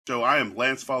So I am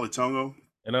Lance Falitongo,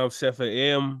 And I'm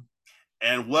Sefa M.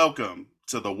 and welcome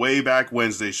to the Way Back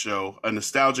Wednesday Show, a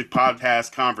nostalgic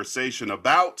podcast conversation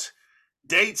about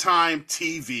daytime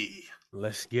TV.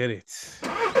 Let's get it.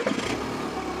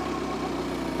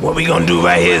 What we gonna do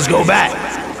right here is go back,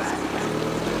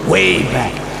 way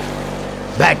back,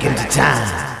 back into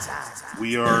time.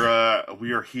 We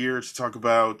are here to talk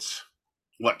about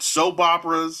soap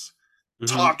operas,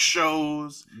 talk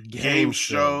shows, game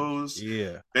shows,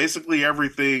 Yeah. basically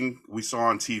everything we saw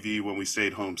on TV when we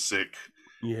stayed home sick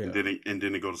and Yeah.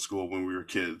 didn't go to school when we were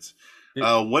kids. It-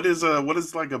 What is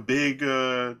like a big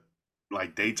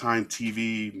like daytime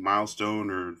TV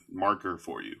milestone or marker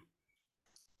for you?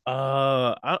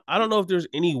 I don't know if there's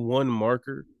any one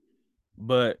marker,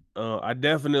 but I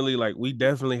definitely we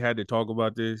definitely had to talk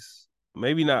about this.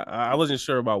 Maybe not. I wasn't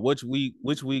sure about which week,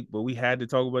 but we had to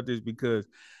talk about this because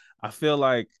I feel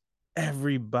like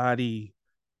everybody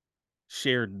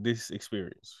shared this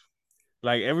experience.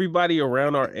 Like everybody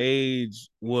around our age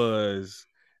was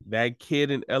that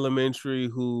kid in elementary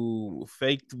who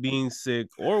faked being sick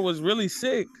or was really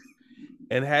sick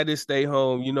and had to stay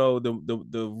home. You know,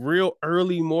 the real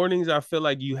early mornings, I feel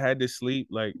like you had to sleep.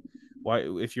 Like, why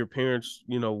if your parents,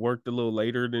 worked a little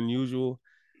later than usual,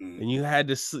 Mm. and you had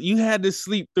to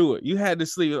sleep through it. You had to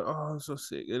sleep. Oh, I'm so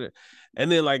sick.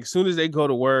 And then like as soon as they go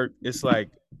to work, it's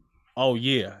like, oh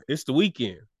yeah, it's the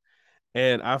weekend.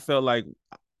 And I felt like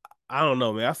I don't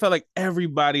know, man. I felt like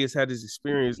everybody has had this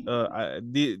experience.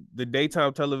 The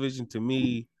daytime television to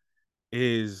me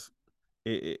is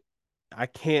it, I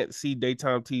can't see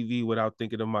daytime TV without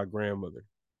thinking of my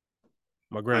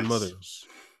Nice. grandmothers.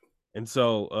 And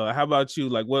so, how about you?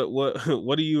 Like, what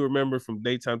what do you remember from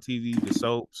daytime TV? The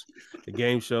soaps, the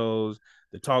game shows,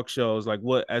 the talk shows. Like,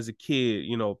 what as a kid,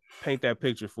 paint that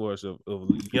picture for us of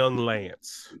young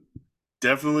Lance.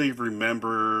 Definitely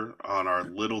remember on our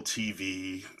little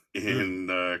TV Mm.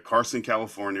 in Carson,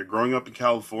 California. Growing up in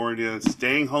California,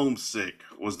 staying homesick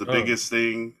was the Uh, biggest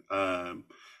thing.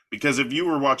 Because if you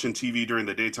were watching TV during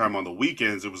the daytime on the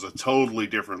weekends, it was a totally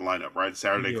different lineup, right?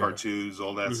 Saturday yeah. cartoons,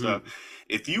 all that Hmm. stuff.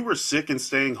 If you were sick and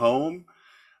staying home,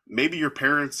 maybe your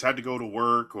parents had to go to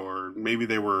work, or maybe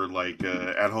they were like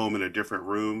at home in a different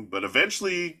room. But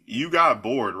eventually, you got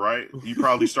bored, right? You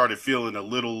probably started feeling a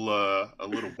little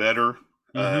better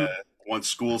uh, Hmm. once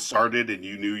school started, and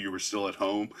you knew you were still at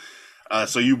home.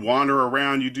 So you wander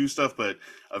around, you do stuff, but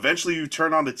eventually you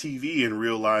turn on the TV and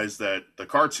realize that the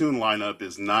cartoon lineup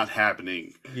is not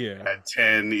happening Yeah. at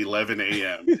 10, 11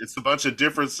 a.m. It's a bunch of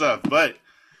different stuff, but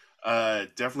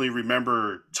definitely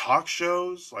remember talk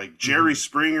shows like Jerry Hmm.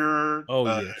 Springer Oh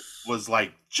yes. was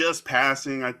like just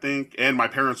passing, I think. And my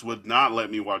parents would not let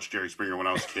me watch Jerry Springer when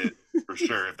I was a kid, for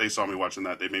sure. If they saw me watching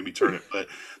that, they made me turn it. But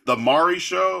the Maury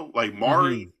show, like Hmm.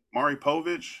 Maury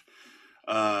Povich,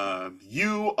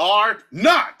 you are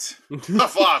not the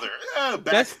father.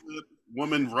 that's Backflip,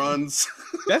 woman runs.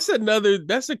 that's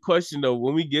a question though.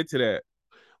 When we get to that,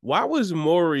 why was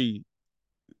Maury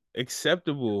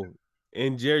acceptable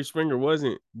and Jerry Springer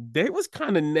wasn't? They was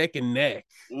kind of neck and neck.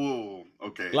 Ooh,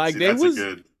 okay. Like See, they that's a was.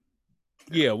 good. Yeah.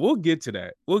 Yeah, we'll get to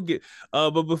that. We'll get.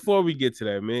 But before we get to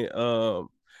that, man,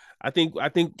 I think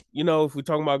if we're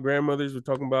talking about grandmothers, we're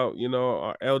talking about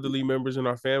our elderly members in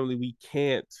our family. We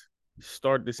can't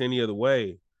start this any other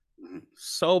way. Mhm.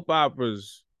 Soap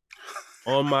operas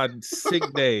on my sick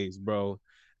days, bro.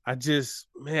 I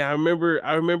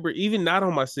remember even not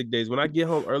on my sick days when I get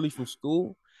home early from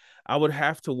school, I would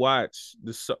have to watch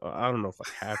I don't know if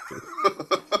I have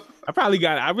to.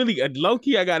 I really low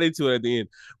key I got into it at the end,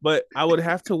 but I would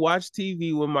have to watch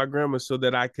TV with my grandma so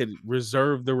that I could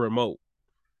reserve the remote.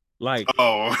 Like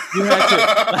Oh. you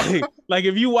had to like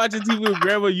if you watching TV with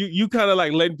grandma, you kind of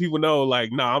like letting people know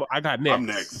like, no, I got I'm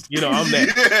next. next. I'm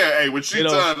next. Yeah, hey, when You she's know,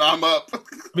 done, I'm up.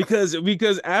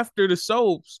 because after the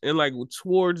soaps and like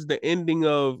towards the ending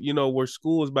of where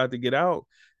school was about to get out,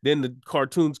 then the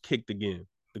cartoons kicked again.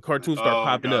 The cartoons start Oh,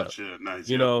 popping up. gotcha. Nice.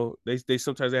 Yep. They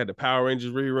sometimes they had the Power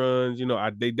Rangers reruns.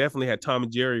 They definitely had Tom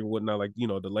and Jerry and whatnot, like the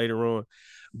later on.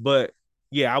 But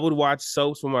yeah, I would watch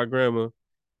soaps with my grandma,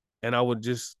 and I would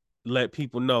just let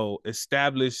people know,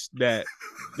 establish that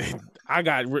I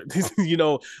got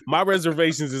my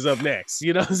reservations is up next.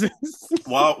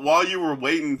 While you were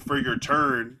waiting for your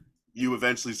turn, you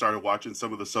eventually started watching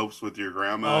some of the soaps with your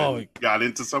grandma Oh, and got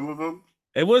into some of them.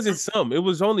 it wasn't some. It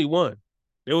was only one.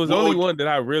 There was only What one that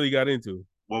I really got into.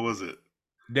 what was it?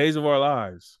 Days of Our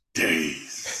Lives.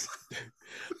 Days.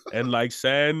 And like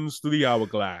sands through the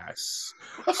hourglass.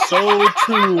 So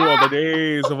true are the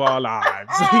days of our lives.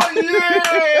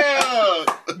 Oh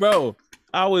yeah. Bro,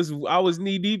 I was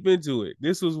knee deep into it.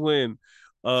 This was when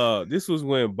This was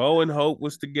when Bo and Hope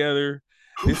was together.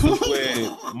 This was when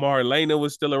Marlena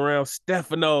was still around.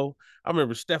 Stefano. I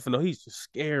remember Stefano. He used to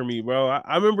scare me, bro.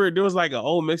 I remember there was like an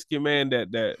old Mexican man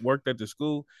that worked at the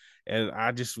school, and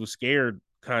I just was scared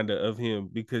kind of him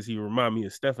because he reminded me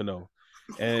of Stefano.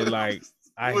 And like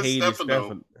I Who was hated Stefano?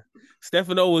 Stefano.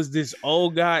 Stefano was this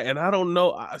old guy, and I don't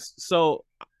know. So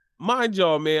mind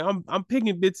y'all, man, I'm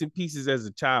picking bits and pieces as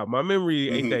a child. My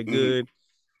memory ain't that Hmm. good,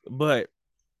 but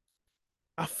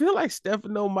I feel like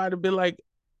Stefano might have been like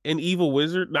an evil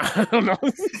wizard. Nah, I don't know.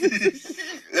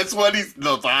 That's what he's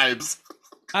the vibes.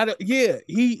 I don't. Yeah,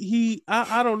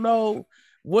 I don't know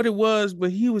what it was,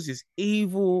 but he was just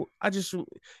evil. I just,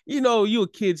 you a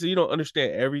kid, so you don't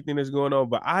understand everything that's going on.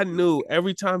 But I knew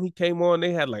every time he came on,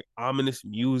 they had like ominous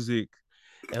music,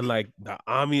 and like the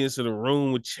ambience of the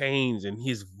room would change, and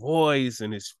his voice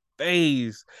and his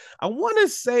face. I want to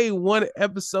say one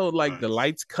episode, like the Nice.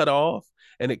 lights cut off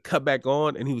and it cut back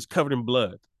on, and he was covered in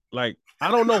blood. Like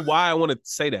I don't know why I want to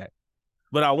say that,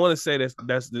 but I want to say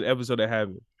that's the episode that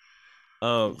happened.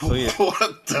 So yeah,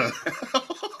 What the hell?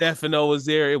 Stefano was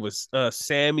there. It was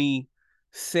Sammy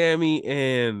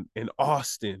and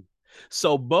Austin.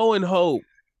 So Bo and Hope,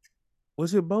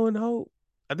 was it Bo and Hope?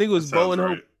 I think it That was Bo sounds and Hope.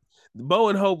 right. Bo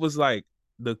and Hope was like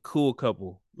the cool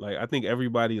couple. Like I think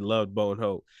everybody loved Bo and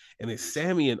Hope. And then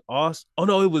Sammy and Austin. Oh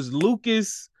no, it was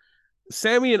Lucas.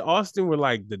 Sammy and Austin were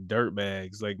like the dirt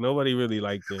bags. Like nobody really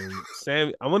liked them.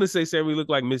 I want to say Sammy looked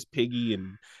like Miss Piggy,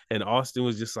 and Austin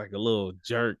was just like a little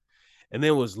jerk. And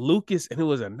then it was Lucas, and it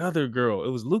was another girl. It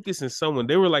was Lucas and someone.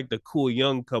 They were like the cool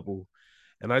young couple.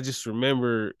 And I just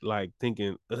remember like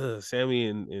thinking, Sammy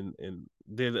and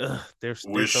they're so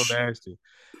Wish. nasty.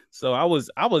 So I was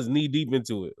knee deep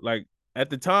into it. Like at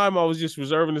the time, I was just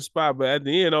reserving the spot, but at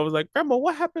the end, I was like, Grandma,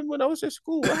 what happened when I was at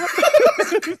school? What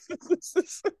happened?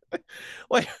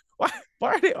 Wait, why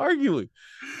are they arguing?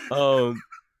 Um,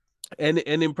 and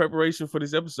in preparation for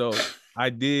this episode,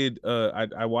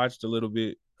 I watched a little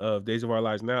bit of Days of Our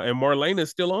Lives Now, and Marlena's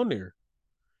still on there.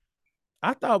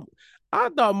 I thought I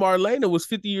thought Marlena was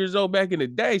 50 years old back in the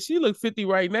day. She looked 50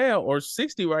 right now or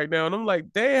 60 right now. And I'm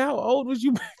like, damn, how old was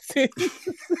you back then?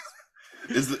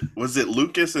 Was it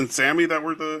Lucas and Sammy that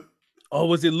were the Oh,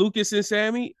 was it Lucas and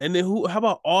Sammy? And then how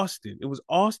about Austin? It was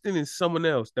Austin and someone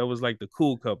else that was like the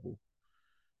cool couple.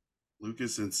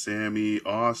 Lucas and Sammy,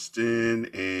 Austin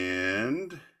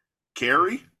and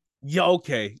Carrie? Yeah,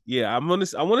 okay. Yeah, I want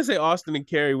to say Austin and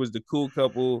Carrie was the cool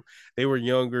couple. They were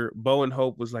younger. Bo and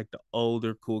Hope was like the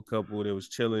older cool couple that was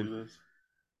chilling. Look at this.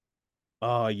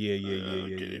 Oh yeah, yeah, yeah,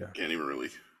 yeah, yeah. Can't even really.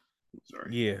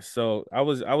 Sorry. Yeah, so I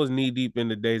was knee deep in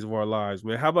the Days of Our Lives,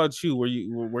 man. How about you? Were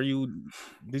you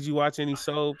did you watch any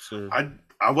soaps or I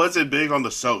I wasn't big on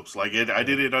the soaps. Like it, I yeah,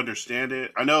 didn't understand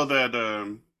it. I know that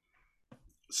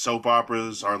soap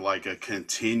operas are like a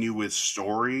continuous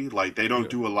story. Like they don't yeah,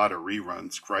 do a lot of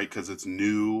reruns, right? Because it's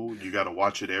new. You got to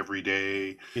watch it every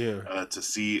day yeah. to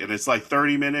see, and it's like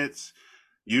 30 minutes.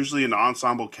 Usually an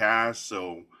ensemble cast,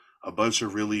 so a bunch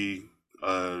of really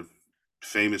uh,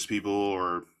 famous people,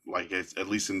 or like at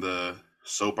least in the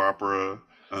soap opera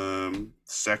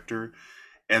sector,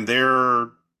 and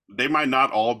they might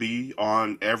not all be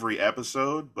on every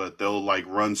episode, but they'll like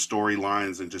run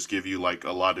storylines and just give you like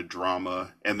a lot of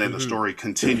drama, and then the Hmm. story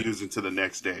continues into the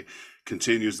next day,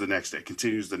 continues the next day,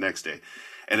 continues the next day,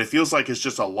 and it feels like it's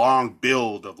just a long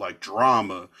build of like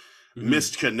drama, Hmm.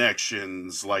 missed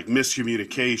connections, like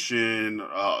miscommunication,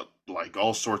 like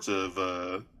all sorts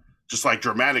of just like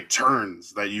dramatic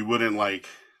turns that you wouldn't like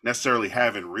necessarily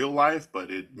have in real life,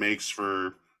 but it makes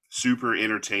for super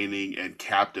entertaining and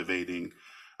captivating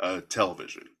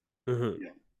television. Hmm. Yeah.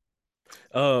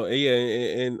 Oh yeah,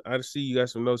 and I see you got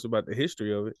some notes about the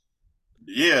history of it.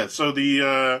 Yeah. So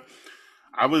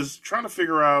I was trying to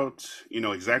figure out,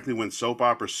 exactly when soap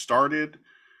operas started.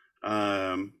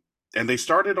 Um, and they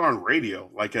started on radio,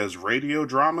 like as radio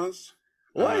dramas.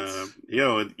 What?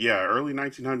 Yeah, early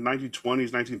 1900s,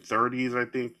 1920s, 1930s, I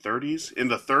think 30s. In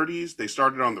the 30s, they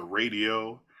started on the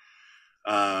radio.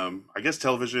 I guess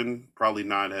television probably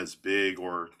not as big,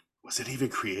 or was it even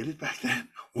created back then?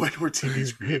 When were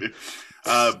TVs created?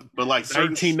 But like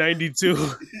certain 1992.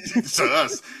 to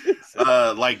us,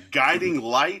 like Guiding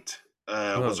Light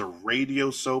was Oh, a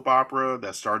radio soap opera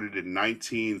that started in wow.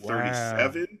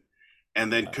 1937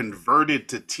 and then converted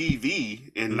to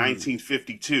TV in Mm.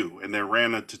 1952 and then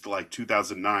ran it to like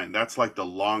 2009. That's like the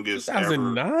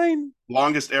 2009?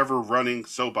 longest ever running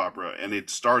soap opera, and it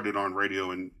started on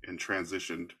radio and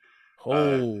transitioned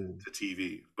Oh. to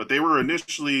TV. But they were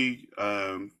initially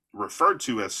referred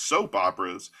to as soap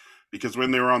operas because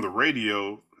when they were on the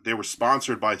radio, they were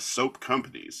sponsored by soap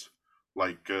companies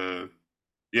like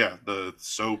Yeah, the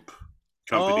soap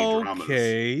company dramas.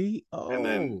 Okay. And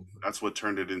then Oh. that's what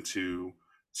turned it into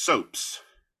soaps.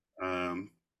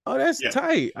 Um, Oh, that's yeah,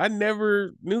 tight. I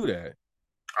never knew that.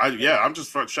 I'm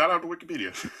just shout out to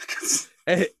Wikipedia.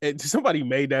 And somebody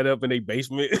made that up in their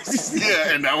basement.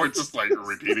 Yeah, and now we're just like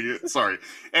repeating it. Sorry.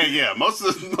 And yeah, most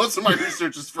of my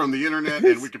research is from the internet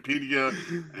and Wikipedia,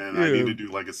 and I need Yeah. to do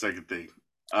like a second thing.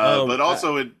 Um, But I,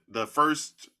 also, the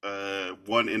first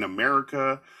one in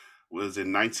America was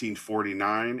in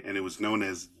 1949, and it was known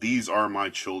as "These Are My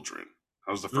Children."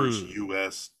 That was the first mm,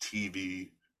 U.S. TV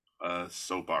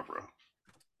soap opera.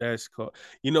 that's cool.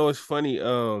 You know, it's funny.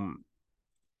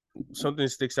 Something that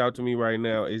sticks out to me right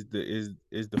now is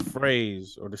the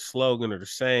phrase or the slogan or the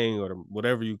saying or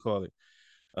whatever you call it.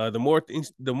 The more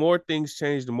things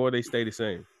change, the more they stay the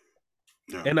same.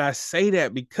 Yeah. And I say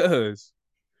that because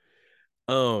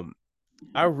um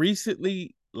I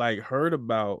recently like heard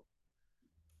about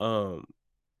um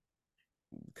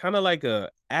kind of like a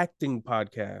acting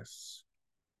podcast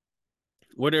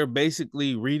where they're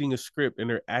basically reading a script and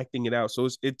they're acting it out. So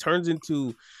it turns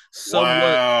into somewhat,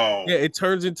 Wow. yeah, it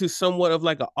turns into somewhat of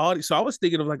like an audio. So I was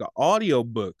thinking of like an audio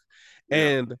book. Yeah.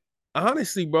 And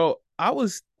honestly, bro, I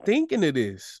was thinking of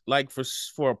this like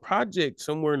for a project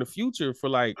somewhere in the future for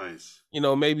like, Nice.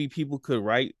 maybe people could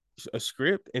write a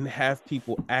script and have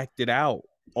people act it out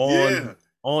Yeah.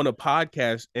 on a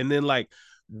podcast and then like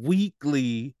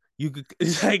weekly you could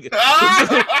it's like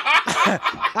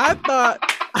I thought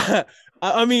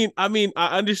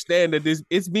I understand that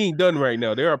it's being done right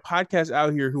now. There are podcasts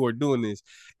out here who are doing this.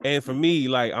 And for me,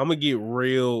 like, I'm gonna get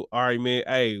real. All right, man.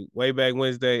 Hey, way back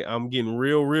Wednesday, I'm getting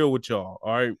real with y'all.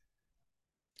 All right.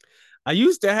 I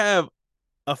used to have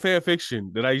a fan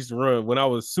fiction that I used to run when I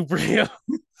was super young.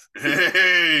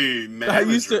 Hey, I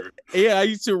used to, manager. yeah, I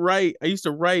used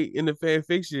to write in the fan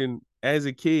fiction as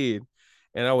a kid,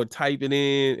 and I would type it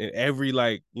in, and every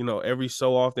like, every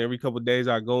so often, every couple of days,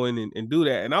 I go in and do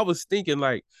that. And I was thinking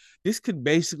like, this could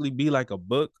basically be like a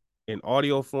book in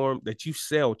audio form that you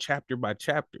sell chapter by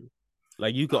chapter.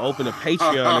 Like you could open a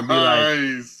Patreon and be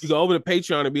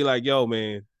like, Nice. yo,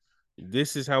 man,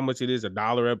 this is how much it is,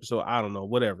 $1 episode. I don't know,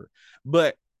 whatever.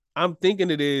 But I'm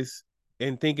thinking it is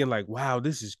and thinking like, wow,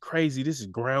 this is crazy. This is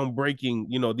groundbreaking.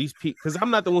 These people, because I'm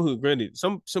not the one who invented it.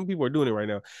 Some people are doing it right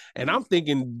now, and I'm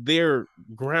thinking they're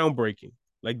groundbreaking.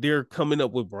 Like they're coming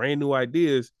up with brand new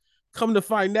ideas. Come to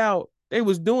find out, they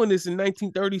was doing this in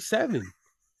 1937.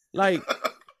 Like,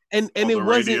 and On it the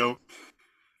wasn't, radio.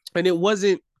 and it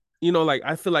wasn't, like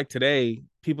I feel like today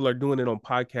people are doing it on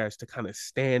podcasts to kind of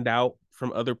stand out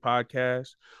from other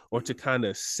podcasts or to kind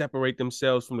of separate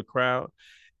themselves from the crowd.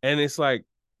 And it's like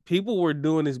people were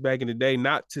doing this back in the day,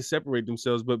 not to separate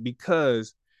themselves, but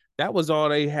because that was all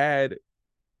they had.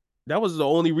 That was the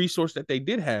only resource that they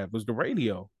did have was the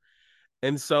radio.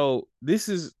 And so this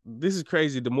is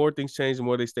crazy. The more things change, the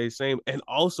more they stay the same. And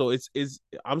also it's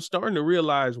I'm starting to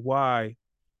realize why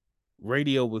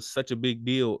radio was such a big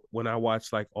deal when I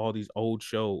watched like all these old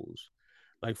shows,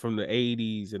 like from the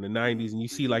 80s and the 90s, and you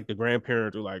see like the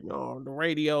grandparents are like, oh, the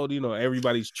radio,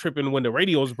 everybody's tripping when the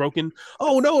radio's broken.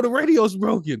 Oh no, the radio's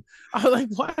broken. I'm like,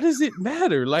 why does it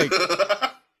matter? Like,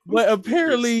 but It's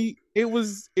apparently it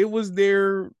was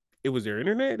their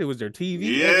internet, it was their TV, it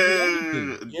was yeah.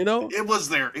 everything. It was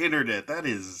their internet. That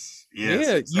is yes,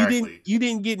 Yeah, you didn't exactly. you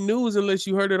didn't get news unless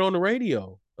you heard it on the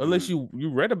radio, unless Mhm.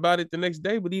 you read about it the next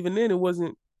day. But even then, it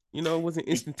wasn't You,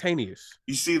 instantaneous.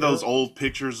 you see You those know? old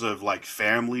pictures of like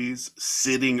families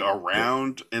sitting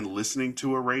around and listening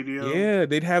to a radio? Yeah,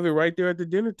 they'd have it right there at the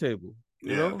dinner table.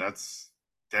 You Yeah, know? that's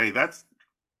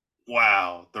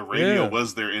wow. The radio Yeah,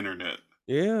 was their internet.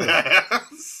 yeah.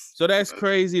 So that's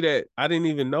crazy that I didn't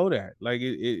even know that. Like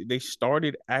they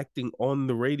started acting on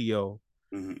the radio,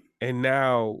 Mhm. and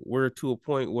now we're to a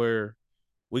point where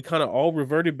we kind of all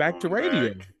reverted back to Going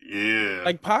radio. back. Yeah.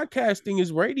 Like podcasting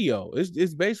is radio.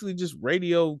 It's basically just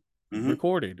radio Hmm.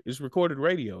 recorded. It's recorded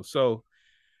radio. So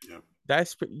Yep.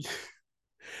 that's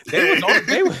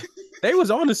they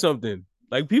was onto something.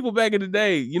 Like people back in the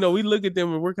day, we look at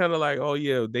them and we're kind of like, oh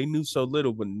yeah, they knew so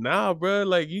little, but nah, bro,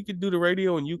 like you could do the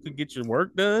radio and you could get your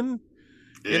work done.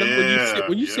 When you sit Yeah.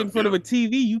 when you sit Yep. in front of Yep. a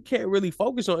TV, you can't really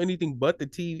focus on anything but the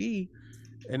TV.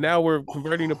 And now we're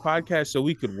converting the podcast so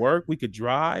we could work, we could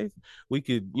drive, we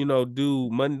could, do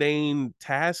mundane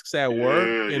tasks at work,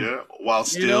 Yeah. and Yeah. While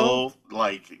you know, still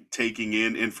like taking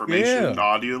in information yeah,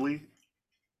 audioly.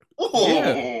 yeah,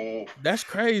 Oh, that's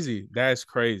crazy. That's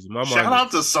crazy. My shout mind is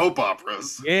out to soap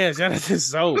operas. Yeah, shout out to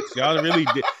soaps. Y'all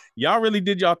really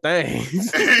did y'all thing.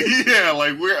 Yeah,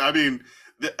 like I mean,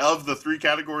 of the three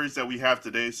categories that we have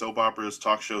today, soap operas,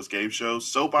 talk shows, game shows,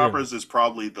 soap Yeah. operas is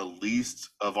probably the least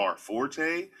of our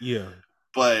forte. Yeah.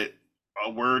 But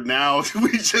we're now,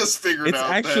 we just figured It's out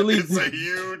actually- that it's a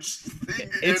huge thing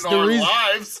It's in the our reason-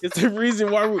 lives. It's the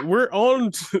reason why we're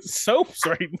on soaps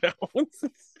right now.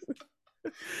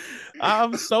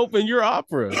 I'm soap and you're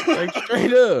opera, like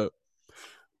straight up.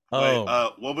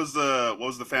 But, what was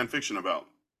the fan fiction about?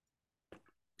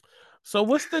 So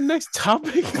what's the next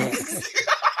topic?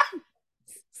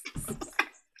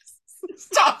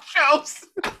 Talk shows.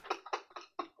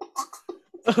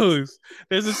 Oh,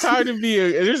 there's a time to be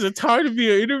an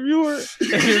interviewer,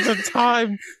 and there's a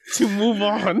time to move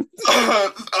on.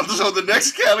 So the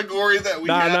next category that we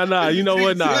Nah. have You know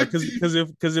what? Nah, is-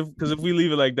 because if we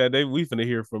leave it like that, we finna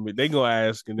hear from it. They gonna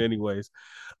ask, and anyways,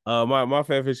 my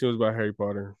fan fiction was about Harry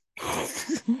Potter.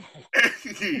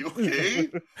 Okay.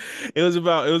 It was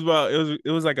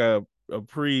like a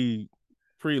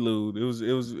prelude. It was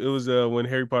when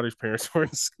Harry Potter's parents were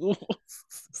in school.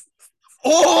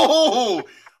 Oh,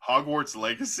 Hogwarts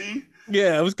Legacy.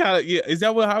 Yeah, it was kind of Is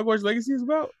that what Hogwarts Legacy is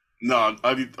about? No,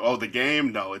 I mean, the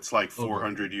game. No, it's like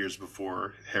 400 years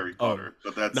before Harry Potter.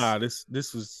 But that's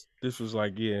This was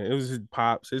like it was his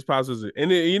pops. His pops was,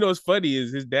 you know what's funny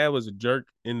is his dad was a jerk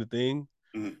in the thing,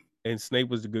 Mhm. and Snape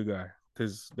was the good guy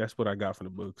because that's what I got from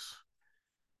the books.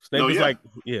 Snape No, was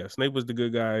yeah. Snape was the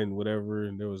good guy and whatever,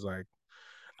 and there was like,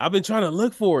 I've been trying to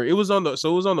look for it. It was on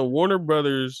the Warner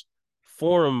Brothers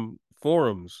forums.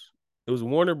 It was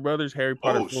Warner Brothers Harry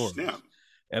Potter Oh forums. snap!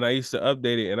 And I used to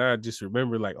update it, and I just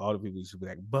remember like all the people used to be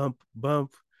like, bump,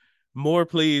 more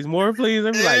please. I'm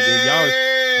like,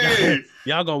 Hey!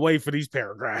 y'all gonna wait for these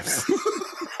paragraphs.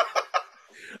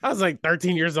 I was like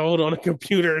 13 years old on a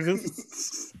computer.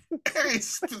 Hey,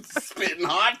 spitting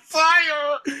hot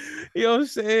fire. You know what I'm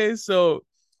saying? So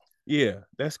yeah,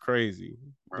 that's crazy.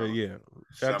 Bro, But yeah,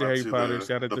 shout out to Harry Potter,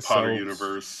 shout out the to Potter soaps.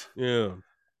 universe. Yeah.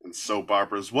 And soap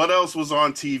operas. What else was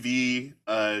on TV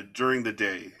during the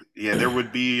day? Yeah, there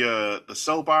would be the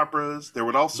soap operas. There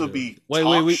would also be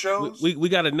talk shows. We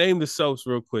got to name the soaps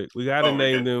real quick. We got to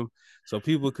name okay. them so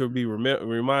people could be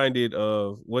reminded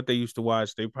of what they used to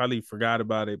watch. They probably forgot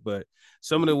about it, but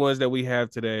some of the ones that we have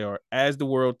today are As the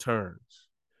World Turns,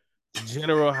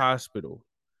 General Hospital,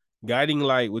 Guiding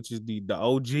Light, which is the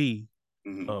OG,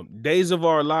 Days of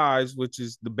Our Lives, which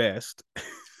is the best.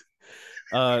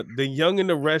 The Young and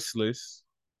the Restless,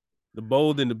 The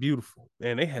Bold and the Beautiful.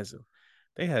 Man, they had some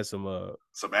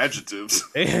adjectives.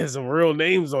 They had some real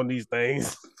names on these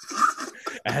things.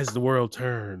 As the World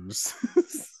Turns.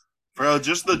 Bro,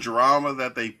 just the drama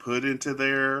that they put into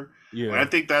there. Yeah. And I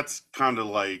think that's kind of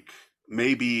like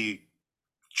maybe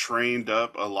trained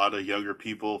up a lot of younger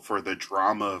people for the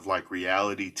drama of like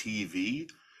reality TV.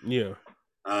 Yeah.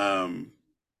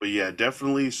 But yeah,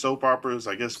 definitely soap operas,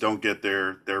 I guess, don't get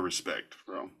their respect,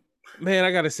 bro. Man,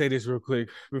 I gotta say this real quick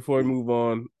before we move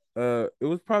on. It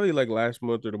was probably like last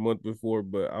month or the month before,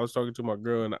 but I was talking to my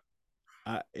girl, and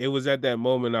it was at that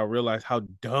moment I realized how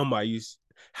dumb I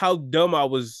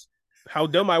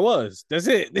was. That's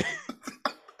it.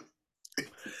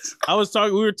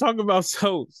 We were talking about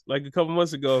soaps like a couple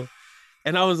months ago,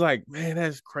 and I was like, man,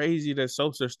 that's crazy that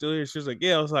soaps are still here. She was like,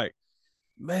 yeah. I was like,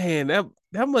 man,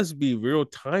 that must be real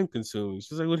time consuming.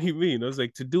 She was like, what do you mean? I was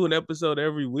like, to do an episode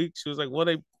every week. She was like, well,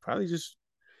 they probably just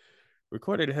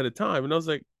recorded ahead of time. And I was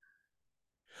like,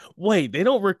 wait, they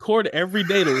don't record every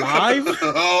day live?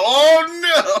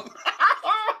 Oh no.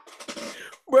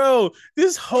 Bro,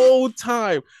 this whole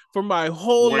time for my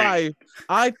whole life,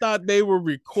 I thought they were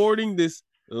recording this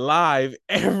live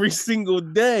every single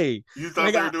day. You thought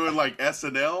Like, they were doing like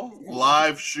SNL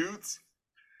live shoots?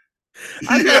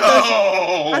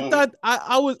 I thought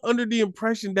I was under the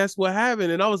impression that's what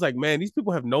happened, and I was like, man, these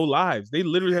people have no lives. They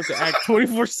literally have to act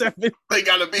 24/7. They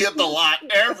gotta be at the lot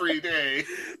every day.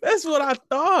 That's what I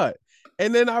thought,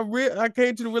 and then I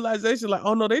came to the realization, like,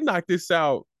 oh no, they knocked this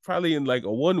out probably in like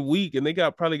a 1 week, and they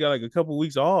probably got like a couple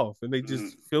weeks off, and they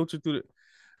just filtered through it.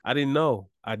 I didn't know.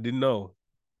 I didn't know.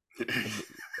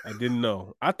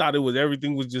 I thought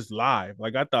everything was just live.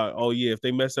 Like I thought, oh yeah, if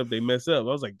they mess up, they mess up.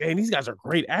 I was like, dang, these guys are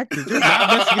great actors. They're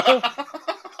not messing up.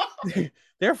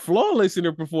 They're flawless in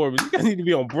their performance. You guys need to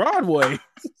be on Broadway.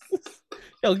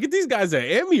 Yo, get these guys an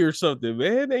Emmy or something,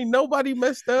 man. Ain't nobody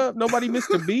messed up. Nobody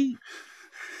missed a beat.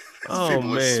 Oh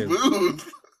man, smooth.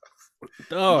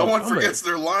 No one forgets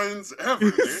their lines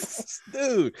ever,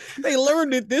 dude. They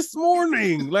learned it this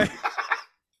morning. Like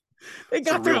they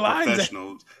got their lines.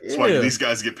 That's why these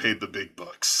guys get paid the big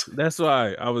bucks. That's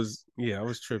why I was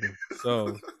tripping.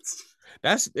 So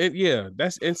that's it. Yeah,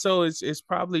 so it's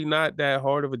probably not that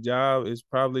hard of a job. It's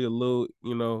probably a little,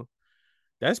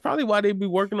 That's probably why they be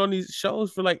working on these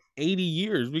shows for like 80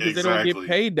 years because they don't get Exactly.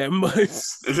 paid that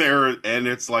much. And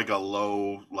it's like a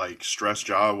low like stress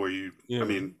job where I Yeah.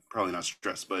 mean, probably not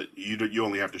stress, but you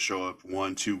only have to show up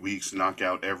 1-2 weeks, knock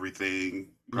out everything,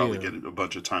 probably Yeah. get a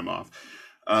bunch of time off.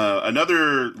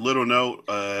 Another little note,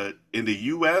 in the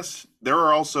US, there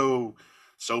are also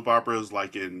soap operas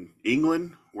like in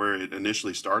England where it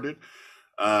initially started.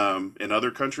 In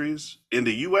other countries, in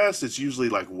the US, it's usually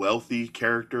like wealthy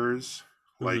characters,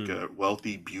 like Hmm. a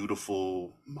wealthy,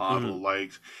 beautiful model. Hmm.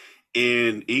 Like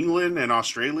in England and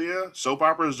Australia, soap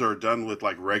operas are done with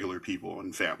like regular people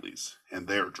and families and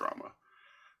their drama.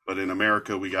 But in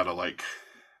America, we gotta like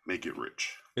make it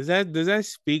rich. Does that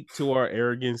speak to our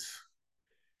arrogance?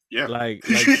 Yeah. Like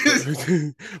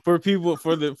for people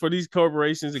for these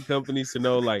corporations and companies to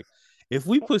know like if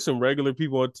we put some regular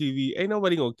people on TV, ain't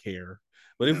nobody gonna care.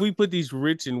 But if No. we put these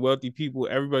rich and wealthy people,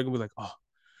 everybody gonna be like, oh,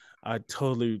 I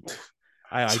totally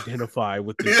I identify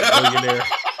with this I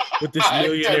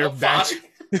millionaire identify. batch.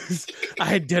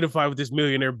 I identify with this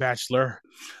millionaire bachelor.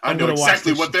 I I'm know gonna watch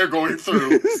exactly this. what they're going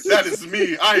through. That is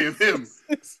me. I am him.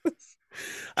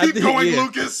 I Keep think, going, yeah,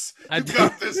 Lucas. I You did.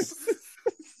 got this.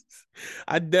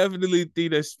 I definitely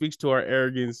think that speaks to our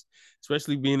arrogance,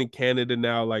 especially being in Canada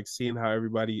now, like seeing how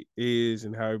everybody is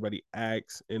and how everybody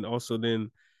acts, and also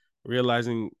then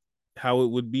realizing how it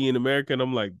would be in America. And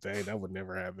I'm like, dang, that would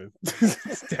never happen.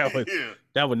 Yeah.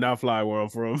 That would not fly where I'm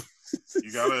from.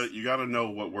 You gotta know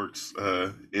what works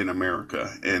in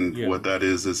America, and Yeah, what that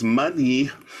is money.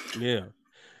 yeah.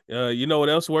 You know what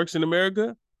else works in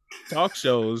America? Talk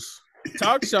shows.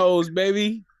 Talk shows,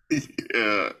 baby.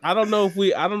 Yeah. I don't know if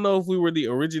we were the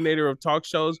originator of talk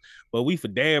shows, but we for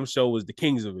damn sure was the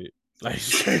kings of it. Like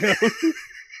straight up.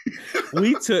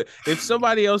 We took if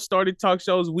somebody else started talk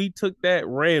shows, we took that,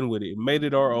 ran with it, made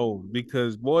it our own.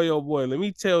 Because boy, oh boy, let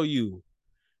me tell you,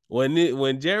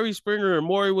 when Jerry Springer and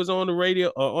Maury was on the radio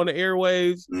on the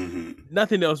airwaves, Hmm.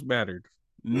 nothing else mattered.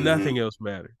 Hmm. Nothing else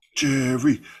mattered.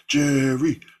 Jerry,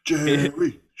 Jerry, Can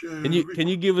Jerry, Jerry.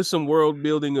 you give us some world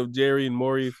building of Jerry and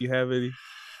Maury if you have any?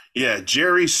 Yeah,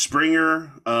 Jerry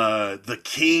Springer, the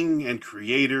king and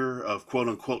creator of quote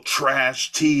unquote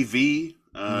trash TV,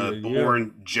 Yeah, yeah.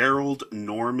 born Gerald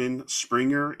Norman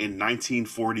Springer in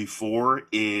 1944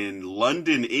 in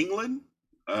London, England.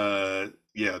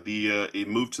 Yeah, he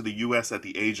moved to the U.S. at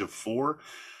the age of 4.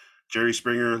 Jerry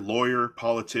Springer, lawyer,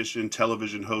 politician,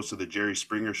 television host of the Jerry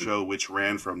Springer Show, which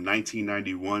ran from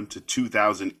 1991 to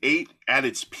 2008. At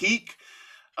its peak,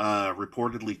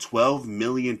 reportedly 12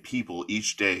 million people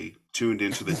each day tuned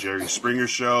into the Jerry Springer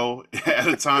Show. At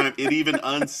a time, it even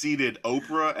unseated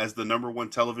Oprah as the #1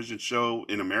 television show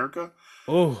in America.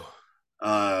 Oh,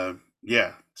 Uh,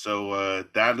 yeah, so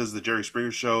that is the Jerry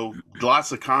Springer Show.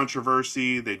 Lots of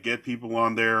controversy. They'd get people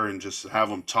on there and just have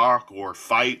them talk or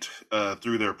fight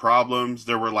through their problems.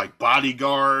 There were like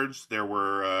bodyguards. There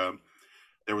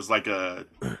was like a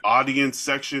audience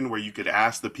section where you could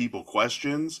ask the people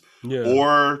questions yeah.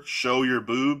 or show your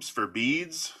boobs for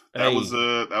beads. Hey,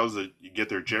 You get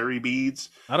their Jerry beads.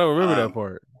 I don't remember that Um,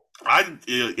 part.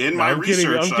 in No, my I'm kidding.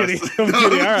 research, I'm kidding. I'm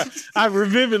kidding. I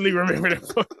vividly remember that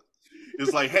part.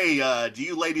 it's like, hey, do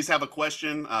you ladies have a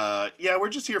question? Yeah, we're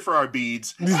just here for our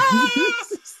beads.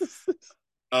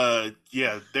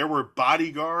 Yeah, there were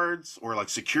bodyguards or like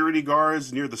security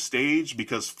guards near the stage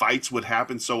because fights would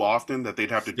happen so often that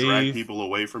they'd have to drag Steve. people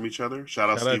away from each other. Shout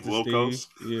out Shout out Steve to Steve.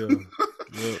 Wilkos.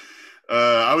 Yeah. Yeah.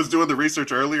 I was doing the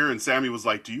research earlier, and Sammy was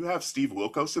like, "Do you have Steve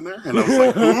Wilkos in there?" And I was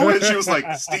like, "Who?" And she was like,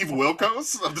 "Steve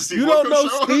Wilkos of the Steve You Wilkos don't know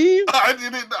Show." Steve? I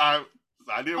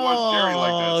didn't watch Jerry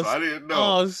like that, so I didn't know.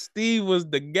 Oh, Steve was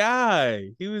the guy.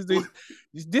 He was the.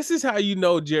 This is how you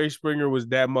know Jerry Springer was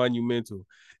that monumental.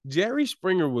 Jerry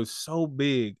Springer was so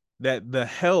big that The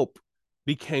Help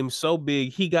became so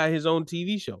big he got his own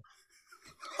TV show.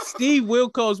 Steve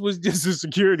Wilkos was just a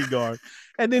security guard,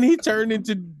 and then he turned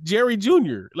into Jerry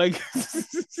Jr. Like,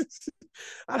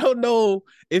 I don't know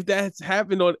if that's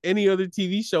happened on any other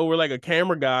TV show where like a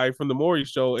camera guy from the Maury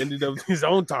Show ended up his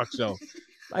own talk show.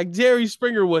 Like Jerry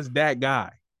Springer was that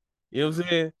guy. You know what I'm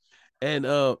saying?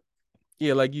 And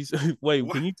yeah, like you said, wait,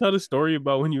 What? can you tell the story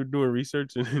about when you were doing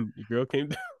research and your girl came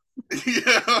down?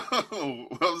 Yeah,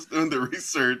 I was doing the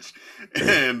research,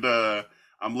 and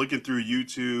I'm looking through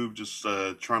YouTube, just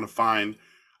trying to find.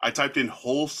 I typed in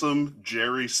wholesome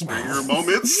Jerry Springer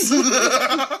moments.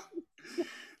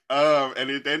 And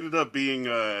it ended up being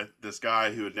this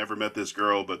guy who had never met this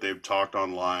girl, but they've talked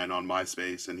online on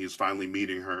MySpace, and he's finally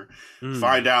meeting her.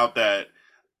 Find out that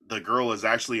the girl is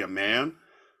actually a man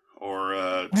or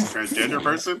a transgender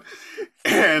person,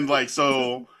 and like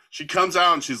so She comes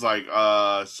out and she's like,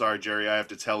 sorry, Jerry, I have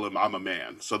to tell him I'm a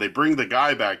man. So they bring the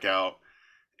guy back out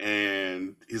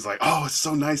and he's like, oh, it's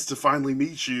so nice to finally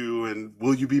meet you. And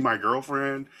will you be my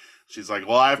girlfriend? She's like,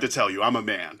 well, I have to tell you, I'm a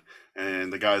man.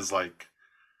 And the guy's like,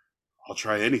 I'll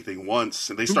try anything once.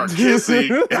 And they start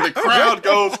kissing and the crowd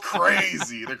goes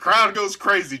crazy. The crowd goes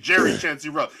crazy. Jerry chants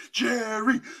erupt.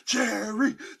 Jerry,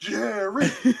 Jerry, Jerry.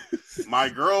 My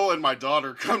girl and my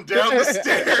daughter come down the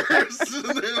stairs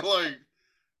and they're like,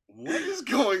 what is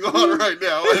going on right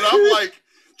now? And I'm like,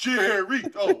 Jerry.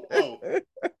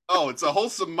 Oh, it's a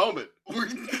wholesome moment.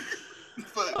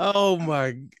 But Oh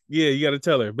my, yeah, you got to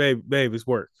tell her, babe, it's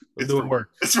work. I'm doing work.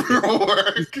 It's for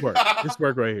work. It's work. It's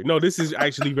work right here. No, this is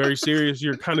actually very serious.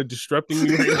 You're kind of disrupting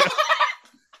me right now.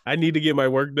 I need to get my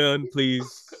work done.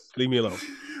 Please leave me alone.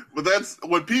 But that's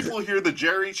when people hear the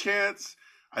Jerry chants,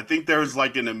 I think there's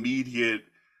like an immediate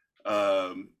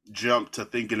jump to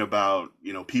thinking about,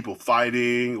 people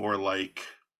fighting or like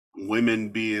women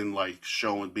being like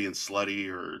being slutty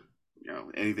or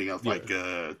anything else but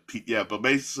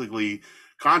basically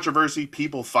controversy,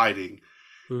 people fighting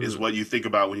is what you think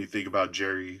about when you think about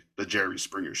the Jerry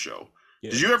Springer Show.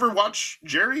 Yeah. Did you ever watch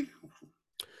Jerry?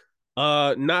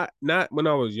 Not when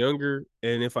I was younger,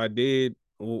 and if I did,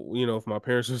 if my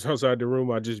parents was outside the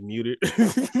room, I just muted.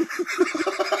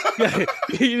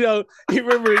 You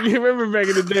remember back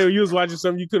in the day when you was watching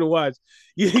something you couldn't watch,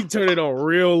 you turn it on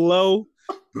real low.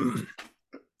 You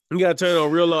gotta turn it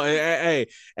on real low. And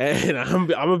I'm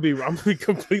gonna be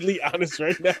completely honest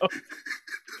right now.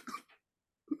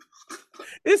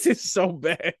 This is so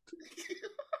bad.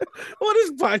 What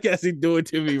is podcasting doing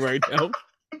to me right now?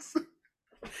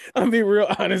 I'm being real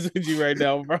honest with you right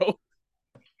now, bro.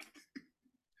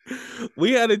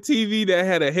 We had a TV that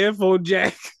had a headphone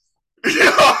jack.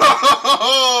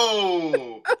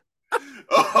 Oh!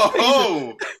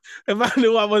 If I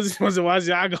knew I wasn't supposed to watch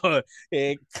it, I'd go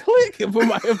and click and put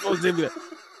my headphones in. Like,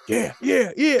 yeah.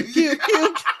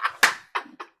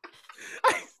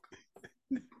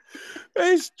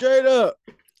 Hey, straight up.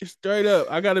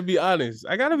 I gotta be honest.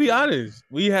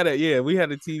 We had a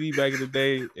TV back in the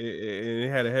day, and it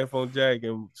had a headphone jack,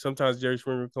 and sometimes Jerry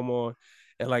Springer would come on,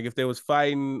 and like if they was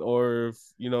fighting or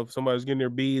if somebody was getting their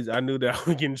beads, I knew that I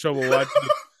would get in trouble watching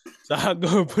it. So I'll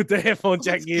go and put the headphone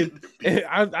jack in, and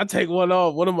I take one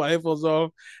of my headphones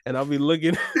off, and I'll be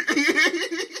looking.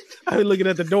 I'll be looking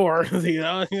at the door.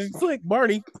 It's like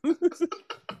Barney.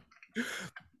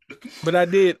 But I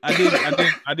did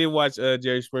watch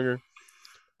Jerry Springer.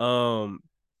 One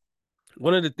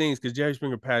of the things, because Jerry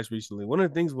Springer passed recently, one of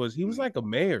the things was he was like a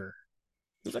mayor.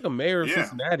 He was like a mayor of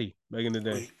Cincinnati back in the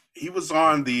day. He was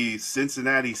on the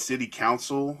Cincinnati City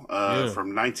Council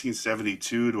from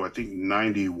 1972 to I think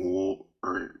 91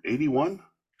 or 81.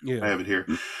 Yeah, I have it here.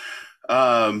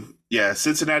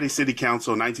 Cincinnati City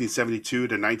Council 1972 to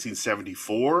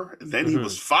 1974. And then he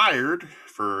was fired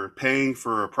for paying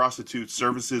for a prostitute's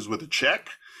services with a check.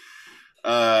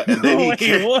 And then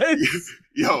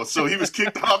so he was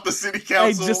kicked off the city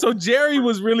council. So Jerry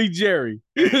was really Jerry.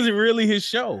 It was really his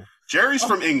show. Jerry's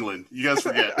from England. You guys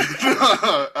forget.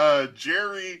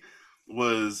 Jerry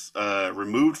was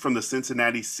removed from the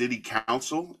Cincinnati City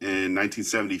Council in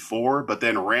 1974, but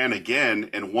then ran again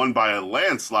and won by a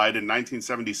landslide in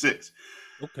 1976.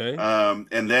 Okay.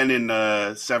 And then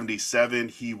in 77,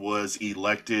 he was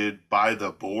elected by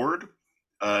the board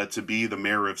to be the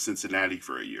mayor of Cincinnati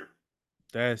for a year.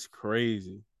 That's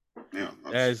crazy. Yeah,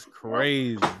 that's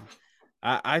crazy.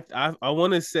 I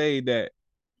want to say that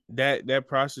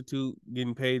prostitute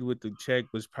getting paid with the check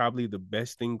was probably the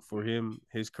best thing for him,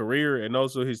 his career, and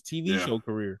also his TV show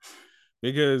career.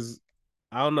 Because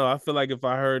I don't know, I feel like if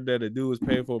I heard that a dude was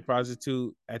paying for a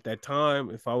prostitute at that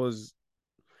time, if I was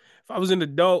an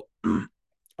adult, I'd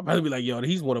probably be like, yo,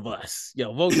 he's one of us.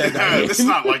 Yo, vote that guy. It's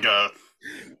not like a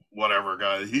whatever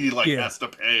guy. He has to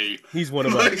pay. He's one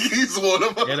of us. He's one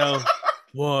of us.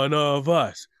 One of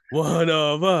us. One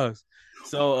of us.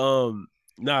 So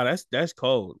that's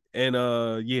cold. And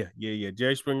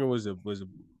Jerry Springer was a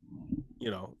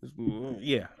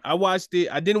I watched it.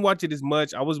 I didn't watch it as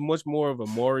much. I was much more of a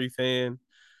Maury fan.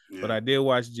 But I did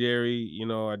watch Jerry,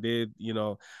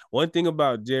 one thing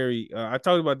about Jerry, I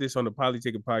talked about this on the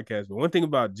Politicking podcast, but one thing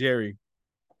about Jerry,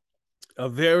 a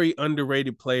very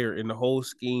underrated player in the whole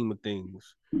scheme of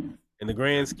things, in the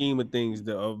grand scheme of things,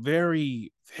 a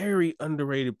very, very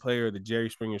underrated player of the Jerry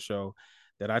Springer Show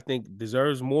that I think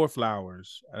deserves more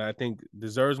flowers, and I think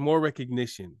deserves more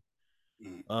recognition.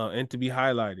 And to be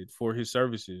highlighted for his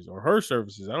services or her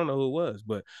services. I don't know who it was,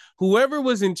 but whoever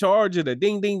was in charge of the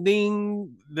ding, ding,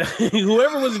 ding,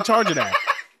 whoever was in charge of that,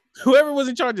 whoever was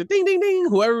in charge of ding, ding, ding,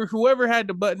 whoever had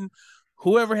the button,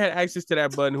 whoever had access to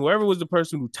that button, whoever was the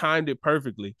person who timed it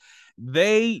perfectly,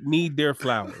 they need their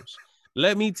flowers.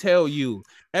 Let me tell you,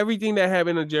 everything that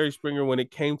happened on Jerry Springer when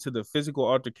it came to the physical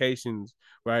altercations,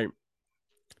 right?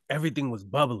 Everything was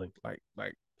bubbling.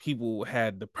 Like people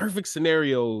had the perfect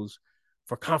scenarios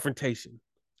for confrontation.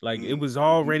 Like it was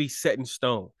already set in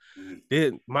stone.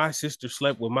 Then my sister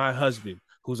slept with my husband,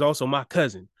 who's also my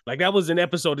cousin. Like that was an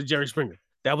episode of Jerry Springer.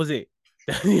 That was it.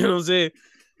 You know what I'm saying?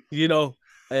 You know,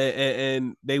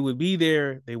 and they would be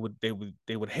there. They would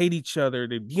hate each other.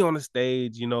 They'd be on the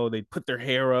stage. You know, they'd put their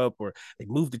hair up or they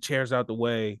move the chairs out the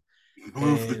way.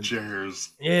 Move the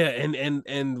chairs. Yeah,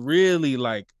 and really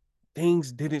like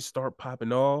things didn't start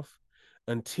popping off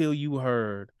until you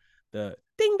heard the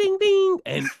ding ding ding.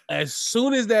 And as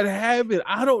soon as that happened,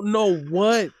 I don't know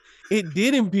what it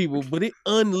did in people, but it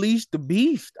unleashed the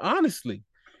beast, honestly.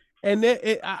 And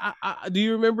that do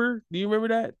you remember? Do you remember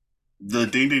that? The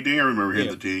ding ding ding. I remember hearing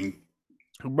the ding.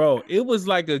 Bro, it was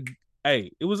like a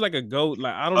it was like a goat.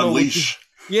 Like I don't know. Unleash.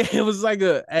 Yeah, it was like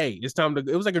a it's time to.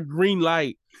 It was like a green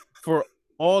light for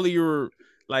all of your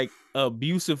like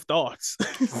abusive thoughts.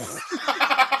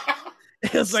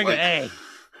 It's like a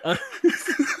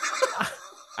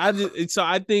I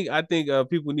think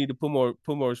people need to put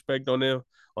more respect on them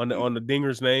on the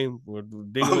dinger's name or the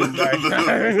dingling.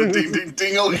 The ding ding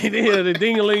ding. Yeah, the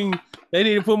dingling. They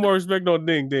need to put more respect on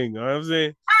ding ding. You know what I'm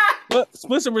saying? But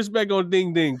put some respect on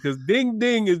ding ding because ding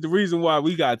ding is the reason why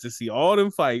we got to see all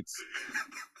them fights.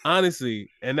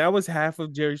 Honestly, and that was half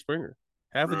of Jerry Springer.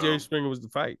 Half of Jerry Springer was the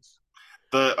fights.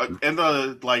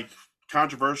 The like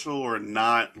controversial or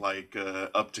not like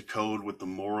up to code with the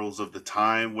morals of the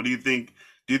time. What do you think?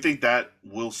 Do you think that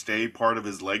will stay part of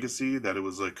his legacy? That it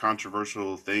was a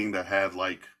controversial thing that had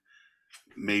like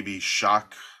maybe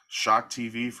shock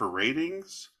TV for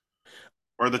ratings,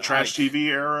 or the trash TV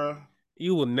era?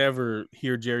 You will never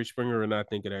hear Jerry Springer and not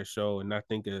think of that show and not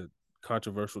think of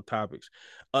controversial topics.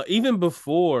 Even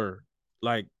before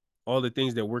like all the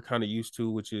things that we're kind of used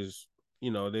to, which is,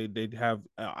 you know, they'd have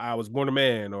I was born a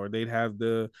man, or they'd have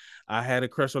the I had a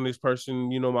crush on this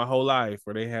person, you know, my whole life,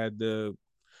 or they had the,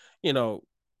 you know,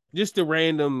 just the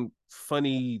random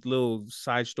funny little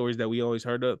side stories that we always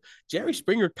heard of. Jerry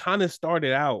Springer kind of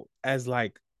started out as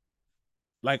like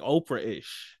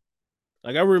Oprah-ish.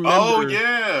 Like I remember, oh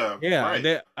yeah, right.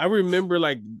 That I remember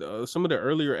like some of the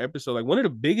earlier episodes. Like one of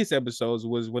the biggest episodes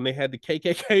was when they had the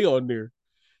KKK on there.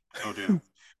 Oh damn!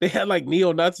 They had like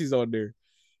neo Nazis on there,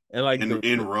 and like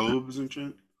in robes and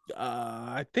shit.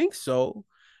 I think so,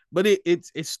 but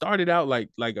it started out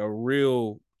like a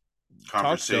real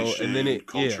conversation, talk show, and then it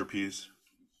culture piece,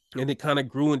 and it kind of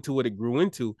grew into what it grew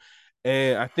into,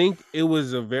 and I think it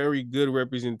was a very good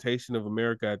representation of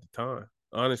America at the time.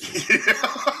 Honestly.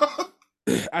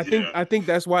 I think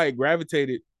that's why it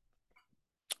gravitated.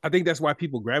 I think that's why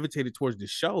people gravitated towards the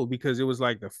show, because it was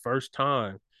like the first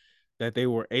time that they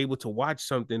were able to watch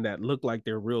something that looked like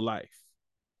their real life.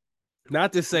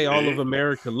 Not to say all of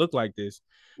America looked like this,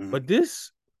 but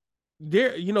this,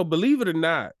 there, you know, believe it or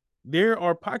not, there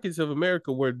are pockets of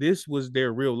America where this was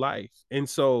their real life. And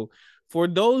so for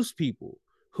those people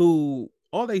who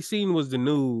all they seen was the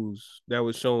news that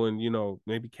was showing, you know,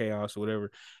 maybe chaos or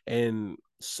whatever, and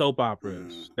soap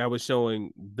operas that was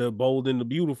showing the bold and the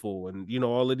beautiful, and you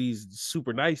know, all of these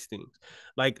super nice things,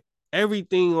 like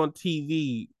everything on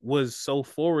TV was so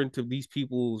foreign to these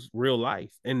people's real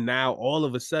life. And now all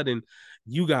of a sudden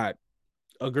you got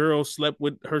a girl slept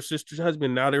with her sister's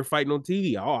husband, now they're fighting on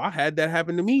TV. Oh, I had that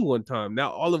happen to me one time. Now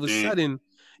all of a sudden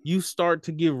you start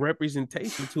to give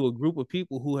representation to a group of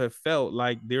people who have felt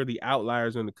like they're the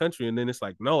outliers in the country, and then it's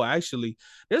like, no, actually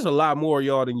there's a lot more of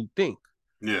y'all than you think.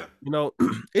 Yeah. You know,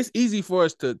 it's easy for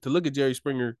us to look at Jerry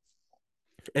Springer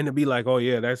and to be like, oh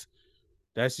yeah,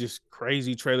 that's just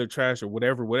crazy trailer trash or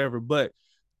whatever. But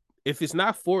if it's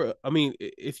not for, I mean,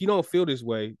 if you don't feel this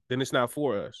way, then it's not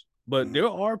for us. But there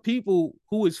are people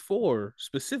who it's for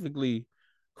specifically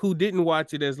who didn't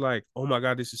watch it as like, oh my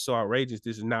God, this is so outrageous,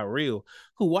 this is not real.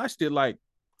 Who watched it like,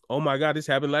 oh my God, this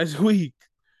happened last week.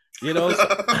 You know,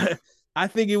 so I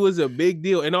think it was a big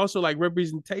deal. And also like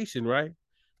representation, right?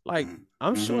 Like,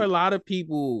 I'm sure a lot of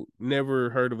people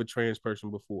never heard of a trans person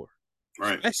before.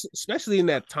 Right. Especially in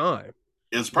that time.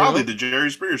 It's probably the Jerry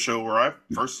Springer show where I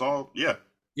first saw, yeah.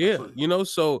 Absolutely. You know,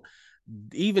 so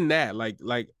even that, like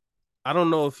I don't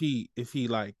know if he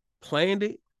like planned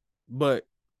it, but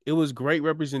it was great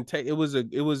representation. It was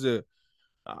a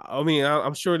I mean,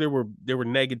 I'm sure there were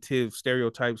negative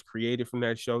stereotypes created from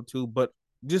that show too, but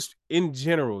just in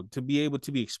general, to be able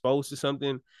to be exposed to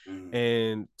something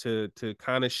and to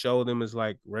kind of show them as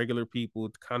like regular people,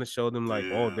 to kind of show them like,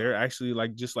 oh, they're actually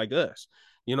like just like us.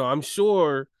 You know, I'm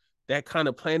sure that kind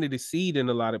of planted a seed in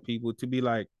a lot of people to be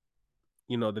like,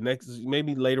 the next,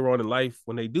 maybe later on in life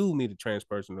when they do meet a trans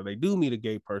person or they do meet a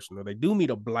gay person or they do meet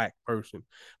a black person,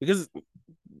 because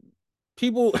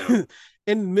people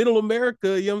in middle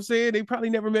America, you know what I'm saying, they probably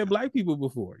never met black people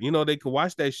before. They could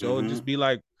watch that show and just be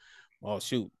like, oh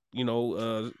shoot,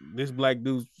 this black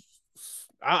dude.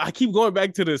 I keep going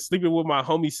back to the sleeping with my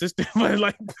homie sister, but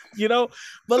like,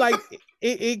 but like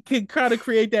it could kind of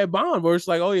create that bond where it's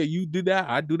like, oh yeah, you do that,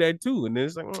 I do that too, and then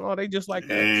it's like, oh, they just like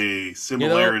that.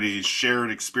 Similarities,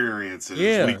 shared experiences.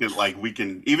 Yeah, we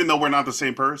can, even though we're not the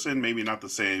same person, maybe not the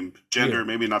same gender,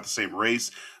 maybe not the same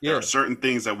race. There are certain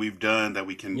things that we've done that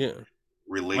we can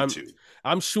relate to.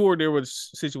 I'm sure there were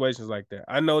situations like that.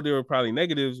 I know there were probably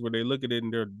negatives where they look at it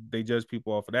and they judge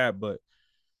people off of that, but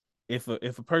if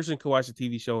a person could watch a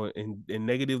TV show and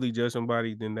negatively judge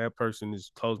somebody, then that person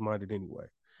is closed-minded anyway.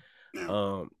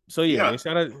 Yeah. So man,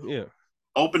 shout out,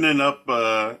 opening up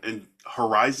in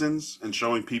horizons and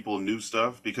showing people new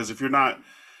stuff, because if you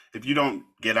don't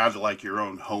get out of like your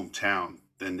own hometown,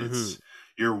 then it's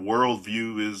your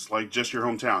worldview is like just your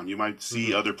hometown. You might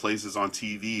see other places on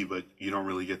TV, but you don't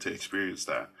really get to experience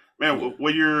that. Man,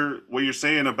 what you're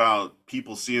saying about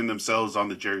people seeing themselves on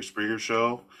the Jerry Springer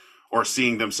show or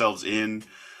seeing themselves in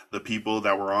the people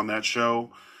that were on that show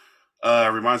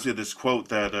reminds me of this quote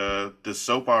that the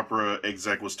soap opera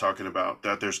exec was talking about,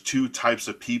 that there's two types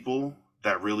of people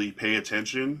that really pay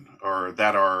attention or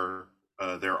that are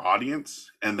their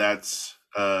audience, and that's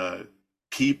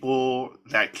people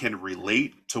that can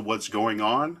relate to what's going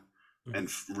on and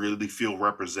really feel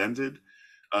represented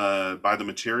by the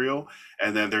material,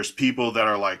 and then there's people that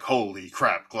are like, holy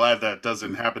crap, glad that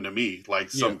doesn't happen to me, like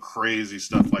some crazy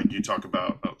stuff like you talk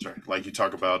about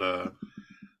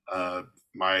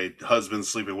my husband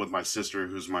sleeping with my sister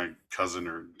who's my cousin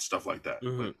or stuff like that.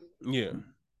 But,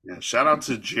 shout out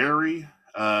to Jerry,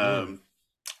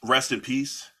 rest in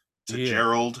peace to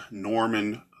Gerald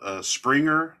Norman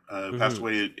Springer, passed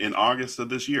away in August of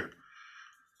this year.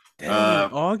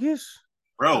 Damn, August?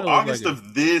 Bro, August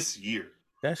of this year.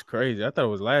 That's crazy. I thought it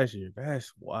was last year.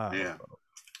 That's wild. Yeah. Bro.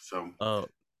 So,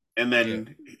 and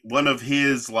then one of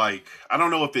his, like, I don't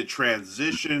know if it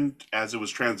transitioned as it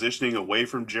was transitioning away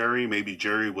from Jerry. Maybe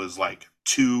Jerry was like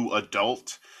too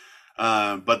adult.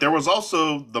 But there was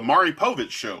also the Maury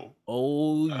Povich show.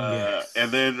 Oh, yes.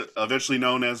 And then eventually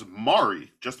known as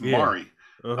Maury, just Maury.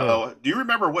 Do you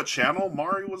remember what channel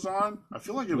Maury was on? I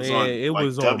feel like it was on. It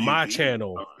was on my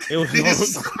channel. It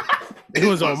was on. It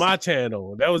was on my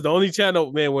channel. That was the only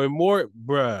channel, man. When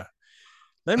bruh,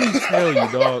 let me tell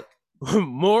you, dog.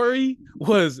 Maury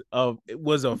was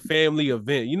a family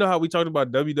event. You know how we talked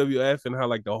about WWF and how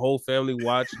like the whole family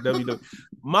watched WWF.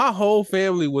 My whole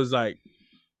family was like,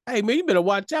 "Hey man, you better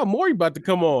watch out. Maury about to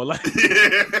come on."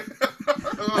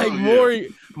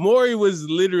 Maury was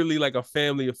literally like a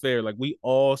family affair. Like we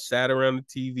all sat around the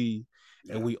TV.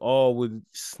 And we all would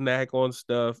snack on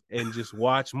stuff and just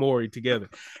watch Maury together.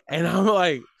 And I'm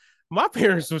like, my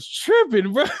parents was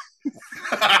tripping, bro.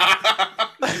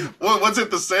 Well, was it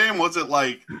the same? Was it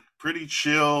like pretty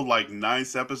chill, like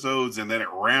nice episodes, and then it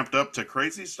ramped up to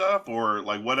crazy stuff? Or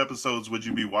like what episodes would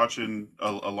you be watching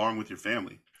along with your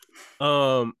family?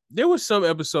 There was some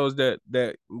episodes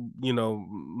that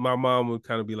my mom would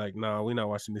kind of be like, "Nah, we're not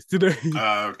watching this today."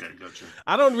 Okay, gotcha.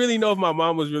 I don't really know if my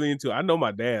mom was really into it. I know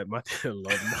my dad loved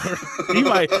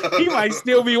Maury. he might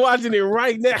still be watching it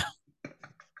right now.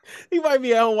 He might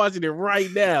be at home watching it right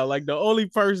now, like the only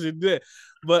person that.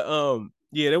 But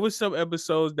there was some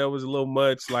episodes that was a little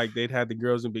much. Like they'd have the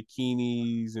girls in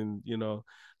bikinis, and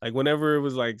like whenever it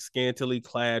was like scantily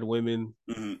clad women,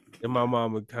 and my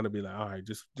mom would kind of be like, all right,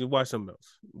 just watch something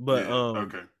else. But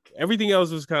everything else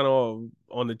was kind of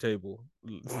on the table.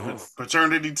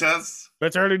 Paternity tests?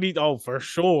 Oh, for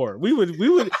sure. We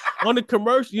would on the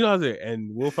commercial, you know what I'm saying?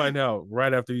 And we'll find out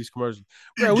right after these commercials.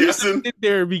 Bro, we used to sit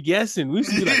there and be guessing. We used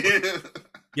to be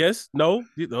like, yes, no,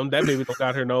 that baby don't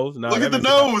got her nose. Nah, look at the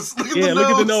nose. Look at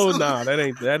the nose. Nah, that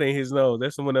ain't his nose.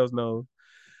 That's someone else's nose.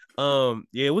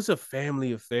 It was a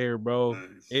family affair, bro.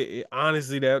 Nice. It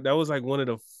honestly, that was like one of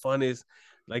the funnest,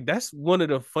 like that's one of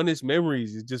the funnest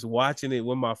memories is just watching it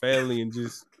with my family and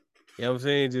just, you know what I'm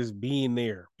saying, just being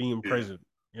there, being present,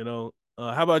 How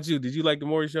about you? Did you like the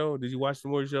Maury show? Did you watch the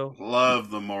Maury show? Love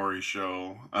the Maury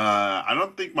show. I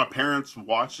don't think my parents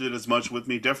watched it as much with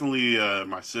me. Definitely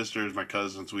my sisters, my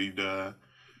cousins, we'd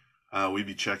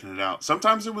be checking it out.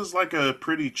 Sometimes it was like a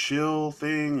pretty chill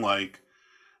thing, like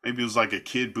maybe it was like a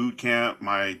kid boot camp.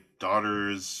 My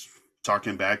daughter's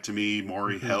talking back to me,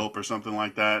 Maury help or something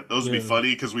like that. Those would be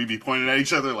funny because we'd be pointing at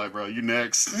each other like, bro, you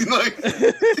next. Like,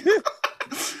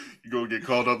 You gonna get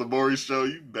called on the Maury show?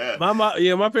 You bet. My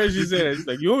parents used to say that. It's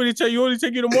like, you want me to take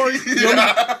you to Maury?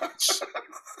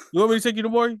 You want me to take you to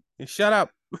Maury? And shut up.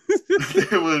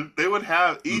 They would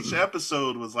have each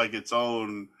episode was like its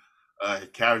own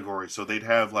category. So they'd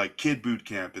have like kid boot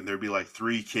camp, and there'd be like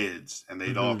 3 kids, and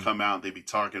they'd all come out and they'd be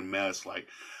talking mess like,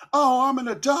 "Oh, I'm an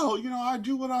adult, I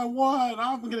do what I want.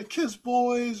 I'm gonna kiss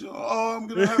boys. Oh, I'm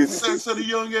gonna have sex at a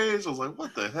young age." I was like,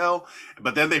 what the hell?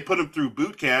 But then they put them through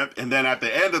boot camp, and then at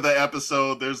the end of the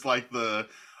episode, there's like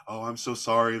 "Oh, I'm so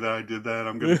sorry that I did that.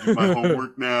 I'm gonna do my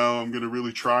homework now. I'm gonna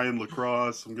really try in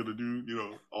lacrosse. I'm gonna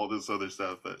do, all this other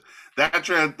stuff." But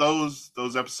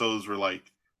those episodes were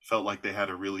like, felt like they had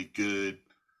a really good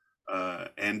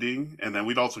ending, and then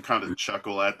we'd also kind of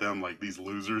chuckle at them like, these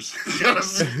losers.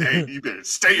 Hey, you better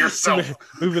stay yourself.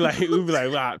 We'd be like,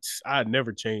 wow, I'd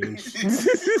never change.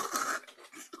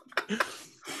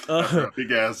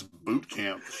 Big ass boot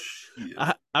camp.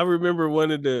 I remember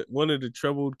one of the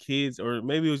troubled kids, or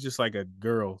maybe it was just like a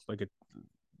girl, like a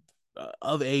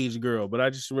of age girl, but I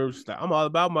just remember she's like, "I'm all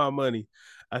about my money.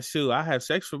 I have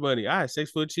sex for money. I had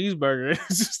sex for a cheeseburger."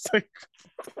 It's just like,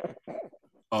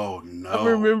 oh no! I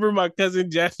remember my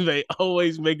cousin Jasmine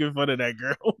always making fun of that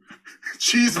girl.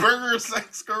 Cheeseburger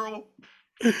sex girl.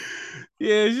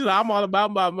 Yeah, she's like, "I'm all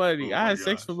about my money. I had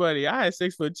sex for money. I had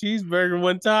sex for a cheeseburger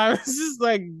one time." It's just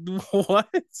like, what?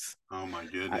 Oh my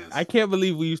goodness! I can't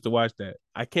believe we used to watch that.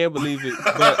 I can't believe it,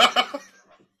 but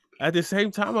at the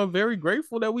same time, I'm very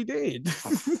grateful that we did.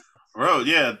 Bro,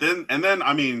 yeah. Then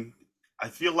I mean, I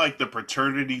feel like the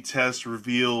paternity test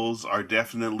reveals are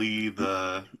definitely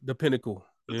the pinnacle.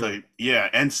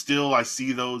 And still I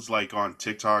see those like on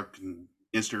TikTok and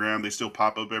Instagram. They still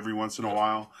pop up every once in a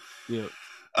while. Yeah.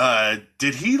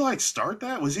 Did he like start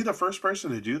that? Was he the first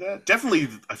person to do that? Definitely,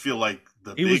 I feel like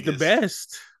he was the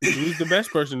best. He was the best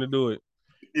person to do it.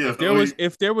 Yeah.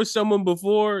 If there was someone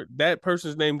before, that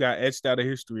person's name got etched out of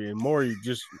history, and Maury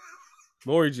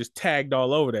just tagged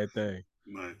all over that thing.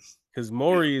 Nice. Because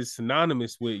Maury is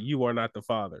synonymous with "you are not the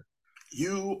father."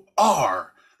 You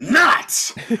are not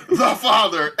the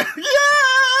father. Yeah.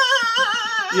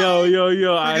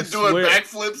 Yo! I swear, doing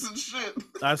backflips and shit.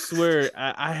 I swear,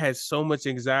 I had so much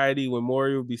anxiety when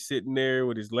Maury would be sitting there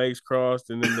with his legs crossed,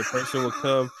 and then the person would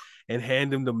come and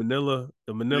hand him the Manila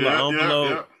envelope.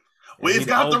 Yeah. We've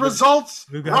got the results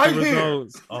right here.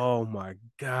 Oh my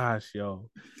gosh, yo!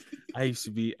 I used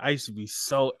to be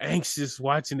so anxious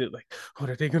watching it. Like, what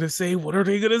are they gonna say? What are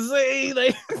they gonna say?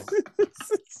 Like,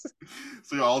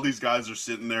 so all these guys are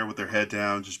sitting there with their head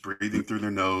down, just breathing through their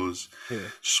nose,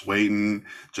 just waiting,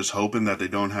 just hoping that they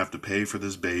don't have to pay for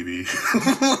this baby.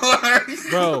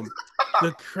 Bro,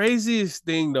 the craziest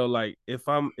thing though, like if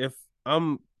I'm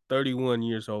 31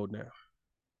 years old now,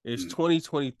 it's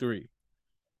 2023.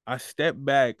 I step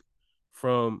back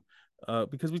from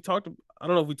because we talked. I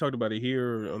don't know if we talked about it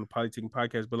here or on the Politicking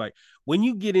podcast, but like when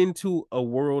you get into a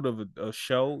world of a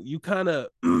show, you kind of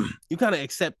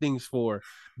accept things for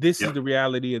this is the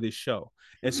reality of this show.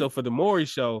 And so for the Maury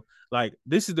show, like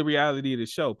this is the reality of the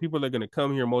show. People are going to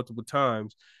come here multiple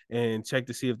times and check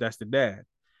to see if that's the dad.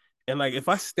 And like if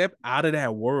I step out of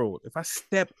that world, if I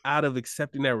step out of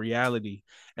accepting that reality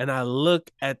and I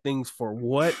look at things for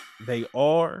what they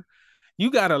are, you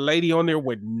got a lady on there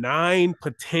with 9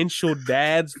 potential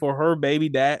dads for her baby.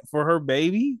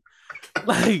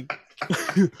 Like,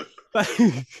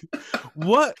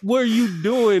 what were you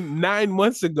doing 9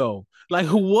 months ago? Like,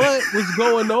 what was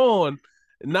going on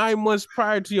 9 months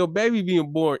prior to your baby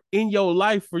being born in your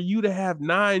life for you to have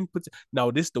 9?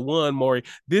 No, this the one, Maury.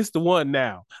 This the one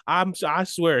now. I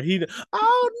swear.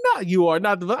 Oh, no, you are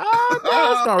not the. Oh, no.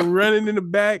 I start running in the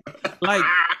back. Like,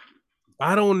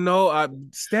 I don't know. I'm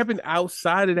stepping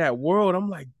outside of that world. I'm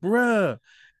like, bruh,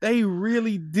 they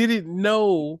really didn't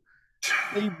know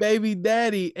a baby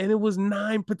daddy, and it was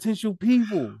 9 potential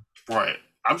people. Right.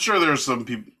 I'm sure there's some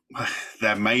people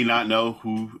that may not know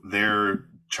who their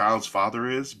child's father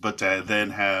is, but to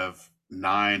then have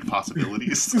 9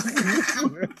 possibilities.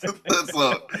 That's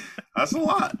a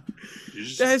lot.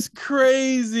 That's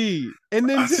crazy. And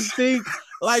then to think,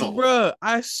 like, bruh,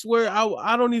 I swear,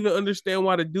 I don't even understand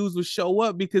why the dudes would show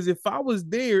up, because if I was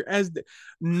there as the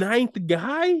 9th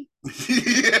guy,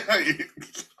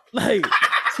 like,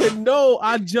 to know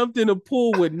I jumped in a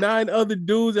pool with 9 other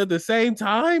dudes at the same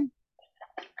time,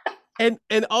 and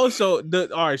also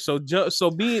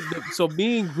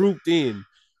being grouped in,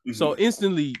 so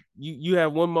instantly you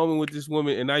have one moment with this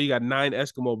woman, and now you got 9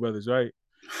 Eskimo brothers, right?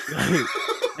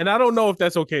 And I don't know if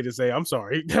that's okay to say. I'm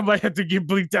sorry. That might have to get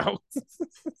bleeped out.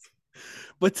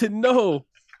 But to know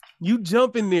you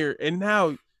jump in there and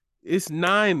now it's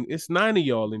 9 of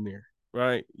y'all in there,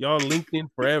 right? Y'all linked in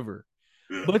forever.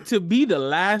 Yeah. But to be the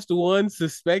last one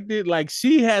suspected, like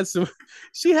she had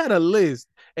a list,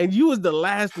 and you was the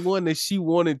last one that she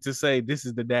wanted to say this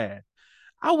is the dad.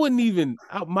 I wouldn't even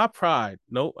my pride.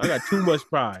 Nope, I got too much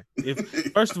pride.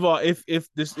 If first of all, if You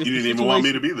the didn't even want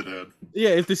me to situation, be the dad. yeah,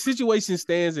 if the situation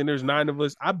stands and there's 9 of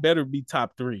us, I better be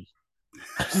top 3.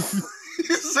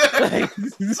 He said, like,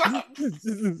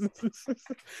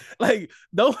 like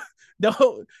don't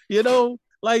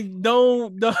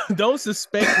don't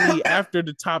suspect me after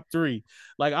the top 3.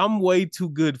 Like I'm way too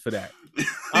good for that.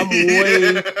 I'm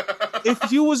way.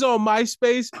 If you was on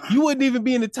MySpace, you wouldn't even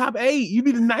be in the top 8. You'd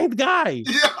be the 9th guy.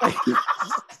 Yeah.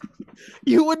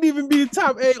 You wouldn't even be the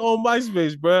top 8 on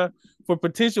MySpace, bruh, for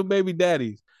potential baby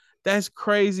daddies. That's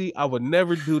crazy. I would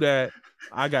never do that.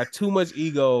 I got too much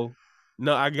ego.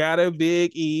 No, I got a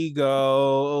big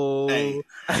ego. Hey.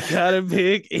 I got a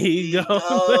big ego.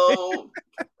 Ego.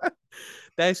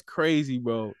 That's crazy,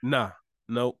 bro. Nah,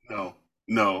 nope.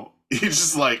 No. He's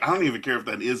just like, I don't even care if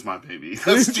that is my baby.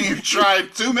 You've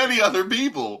tried too many other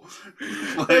people.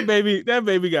 Like, that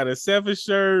baby got a Seven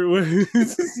shirt.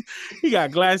 He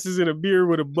got glasses and a beard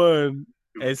with a bun.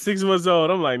 At 6 months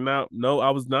old, I'm like, no,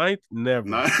 I was 9th. Never.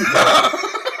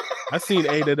 I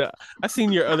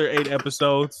seen your other 8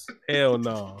 episodes. Hell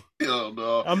no. Hell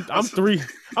no. I'm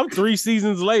 3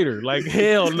 seasons later. Like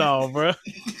hell no, bro.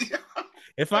 Yeah.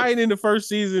 If I ain't in the first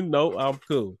season, no, I'm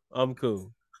cool.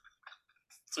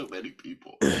 So many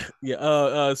people.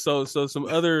 Yeah. So some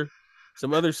other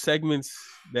segments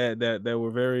that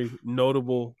were very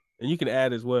notable, and you can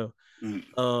add as well.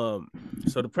 So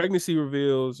the pregnancy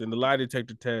reveals and the lie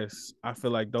detector tests, I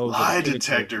feel like those lie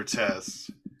detector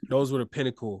tests. Those were the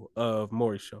pinnacle of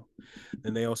Maury's show.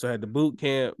 And they also had the boot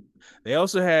camp. They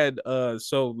also had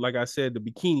so like I said, the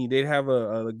bikini. They'd have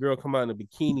a girl come out in a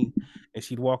bikini, and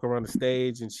she'd walk around the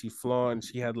stage and she'd flaunt.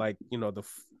 She had like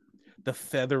the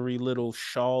feathery little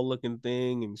shawl looking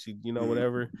thing, and she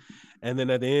whatever. And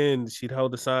then at the end, she'd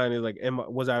hold the sign. It's like,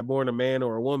 was I born a man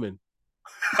or a woman?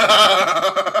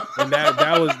 And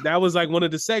that was like one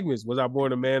of the segments. Was I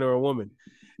born a man or a woman?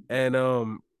 And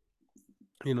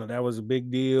that was a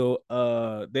big deal.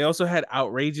 They also had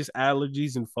outrageous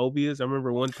allergies and phobias. I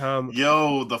remember one time.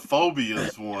 Yo, the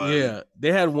phobias one. Yeah,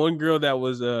 they had one girl that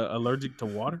was allergic to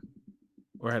water,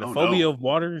 or had a phobia of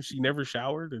water, and she never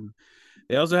showered. And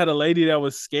they also had a lady that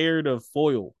was scared of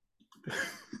foil.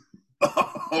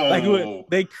 Like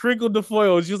they crinkled the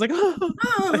foil, and she was like, oh.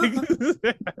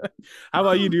 How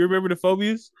about you? Do you remember the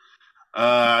phobias?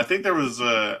 I think there was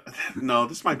no,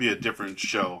 this might be a different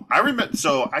show.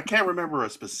 I can't remember a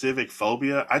specific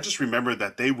phobia. I just remember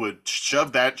that they would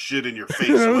shove that shit in your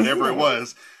face or whatever it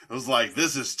was. It was like,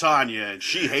 this is Tanya and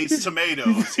she hates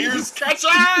tomatoes. Here's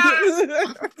ketchup,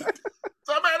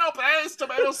 tomato paste,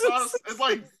 tomato sauce. It's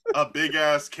like a big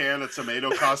ass can of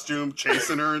tomato costume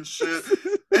chasing her and shit.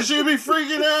 And she'd be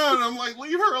freaking out. And I'm like,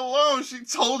 leave her alone. She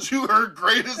told you her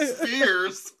greatest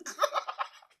fears.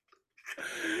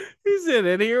 He said,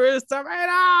 and here is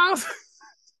tomatoes.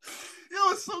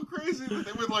 It's so crazy that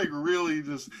they would like really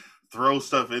just throw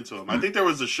stuff into them. I think there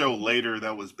was a show later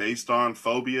that was based on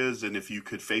phobias, and if you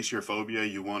could face your phobia,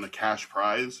 you won a cash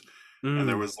prize. And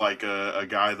there was like a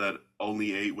guy that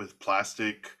only ate with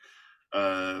plasticware,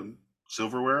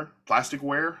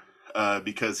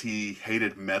 because he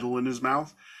hated metal in his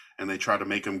mouth, and they tried to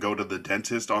make him go to the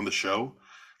dentist on the show.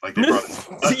 Like they brought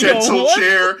a dental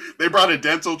chair. They brought a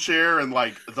dental chair and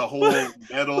like the whole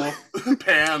metal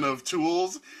pan of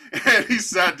tools. And he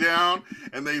sat down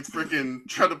and they freaking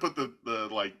tried to put the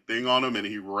like thing on him and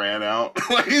he ran out.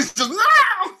 Like he's just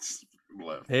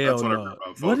left. Hell That's what no. I heard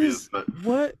about phobias.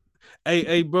 What?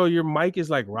 Hey, bro, your mic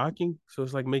is like rocking, so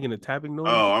it's like making a tapping noise.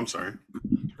 Oh, I'm sorry.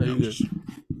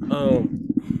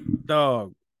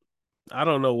 Dog. I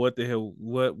don't know what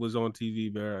was on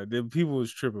TV, man. Them people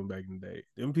was tripping back in the day.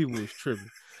 Them people was tripping.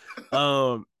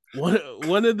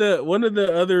 One of the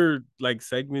other like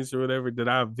segments or whatever that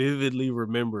I vividly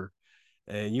remember,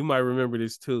 and you might remember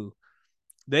this too.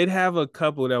 They'd have a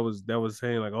couple that was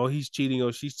saying like, "Oh, he's cheating,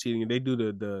 oh, she's cheating," and they do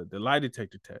the lie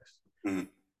detector test.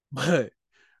 Mm-hmm.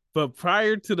 But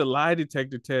prior to the lie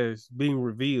detector test being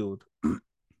revealed,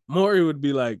 Maury would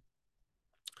be like,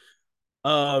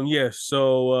 yes,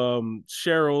 so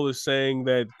Cheryl is saying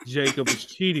that Jacob is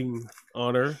cheating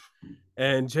on her,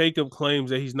 and Jacob claims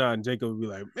that he's not, and Jacob would be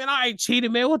like, man, I ain't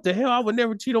cheating, man. What the hell? I would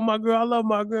never cheat on my girl. I love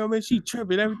my girl, man. She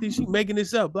tripping, everything, she making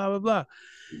this up, blah, blah, blah.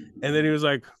 And then he was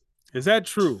like, is that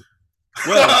true?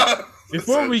 Well,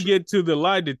 before we get to the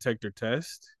lie detector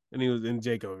test, and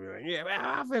Jacob would be like, yeah, man,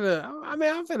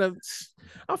 I'm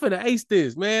finna ace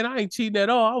this, man. I ain't cheating at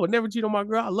all. I would never cheat on my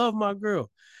girl. I love my girl.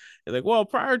 And like, well,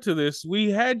 prior to this,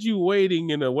 we had you waiting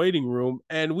in a waiting room,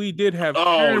 and we did have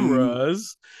Oh,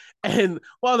 cameras. And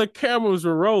while the cameras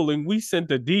were rolling, we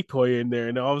sent a decoy in there,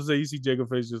 and all of a sudden you see Jacob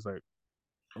face just like,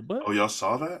 what? oh, y'all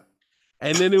saw that?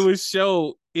 And then it was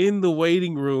show in the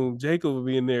waiting room, Jacob would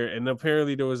be in there, and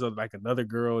apparently there was like another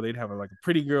girl. They'd have like a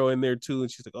pretty girl in there too,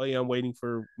 and she's like, "Oh yeah, I'm waiting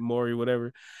for Maury,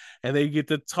 whatever." And they get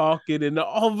to talking, and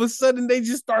all of a sudden they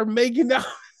just start making out.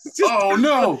 Oh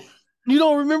no, You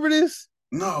don't remember this?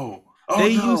 no. Oh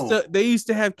They no. used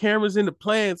to have cameras in the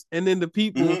plants, and then the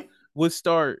people Mhm. would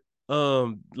start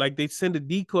like they send a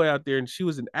decoy out there, and she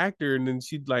was an actor, and then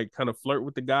she'd like kind of flirt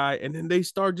with the guy, and then they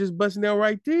start just busting out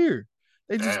right there.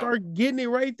 They just Damn. start getting it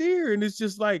right there, and it's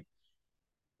just like,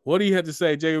 what do you have to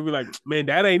say? Jacob be like, man,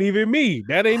 that ain't even me.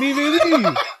 That ain't even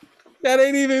me. That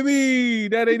ain't even me.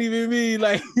 That ain't even me.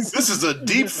 Like, This is a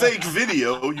deep fake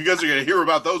video. You guys are gonna hear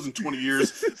about those in 20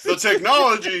 years. The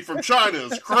technology from China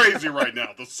is crazy right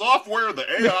now. The software, the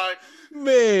AI.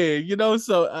 man, you know.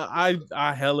 So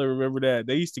I hella remember that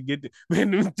they used to get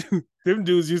man. Them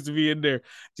dudes used to be in there.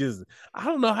 Just I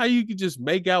don't know how you could just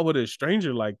make out with a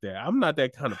stranger like that. I'm not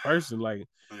that kind of person. Like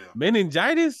Yeah.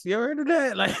 meningitis. You ever heard of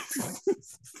that? Like,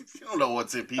 You don't know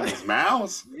what's in people's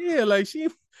mouths. yeah, like she.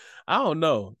 I don't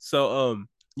know. So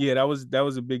yeah, that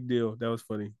was a big deal. That was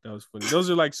funny. That was funny. Those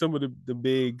are like some of the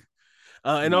big.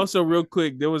 And also real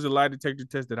quick, there was a lie detector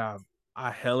test that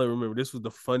I hella remember. This was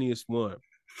the funniest one.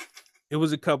 It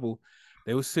was a couple.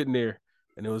 They was sitting there,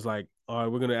 and it was like, all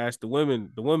right, we're gonna ask the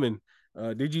women. The woman,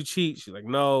 did you cheat? She's like,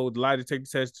 no. The lie detector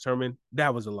test determined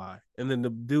that was a lie. And then the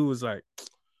dude was like,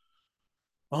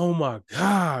 oh my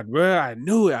god, bro, I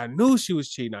knew it. I knew she was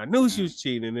cheating. I knew she was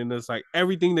cheating. And then it's like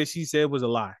everything that she said was a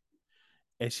lie,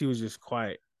 and she was just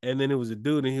quiet. And then it was a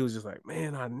dude, and he was just like,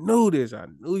 man, I knew this. I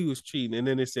knew he was cheating. And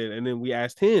then it said, and then we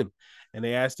asked him, and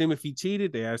they asked him if he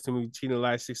cheated. They asked him if he cheated in the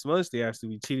last 6 months. They asked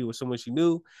him if he cheated with someone she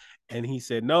knew. And he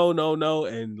said, no, no, no.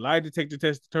 And lie detector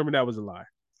test determined that was a lie.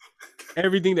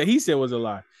 Everything that he said was a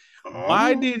lie.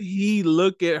 Why did he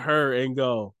look at her and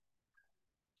go,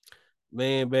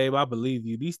 man, babe, I believe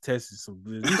you. These tests are some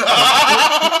good.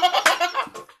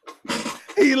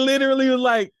 He literally was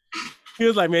like, he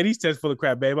was like, man, these tests full of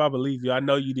crap, babe. I believe you. I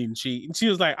know you didn't cheat. And she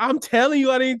was like, I'm telling you,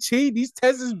 I didn't cheat. These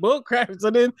tests is bull crap. So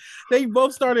then they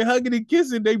both started hugging and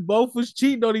kissing. They both was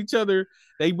cheating on each other.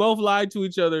 They both lied to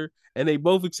each other, and they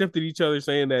both accepted each other,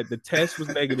 saying that the test was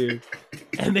negative,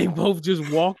 and they both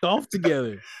just walked off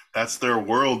together. That's their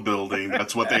world building.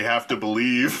 That's what they have to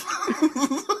believe.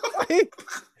 I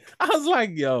was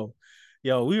like, yo,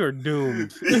 we are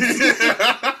doomed.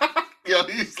 Yeah,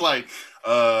 he's like,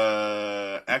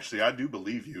 actually, I do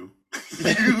believe you.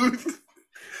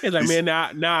 It's like, man,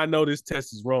 now I know this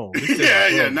test is wrong. This test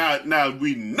is Yeah. wrong. Now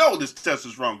we know this test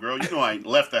is wrong, girl. You know I ain't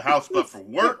left the house but for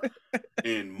work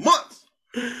in months.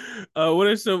 What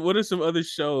are some other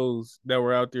shows that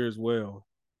were out there as well?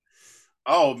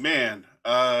 Oh man,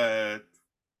 so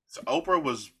Oprah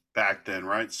was back then,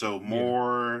 right? So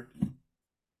more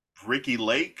Ricky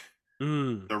Lake,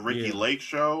 the Ricky Lake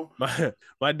show.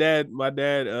 My dad,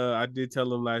 I did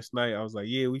tell him last night. I was like,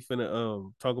 yeah, we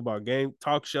finna talk about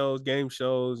talk shows, game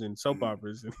shows, and soap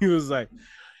operas. And he was like,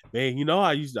 man, you know,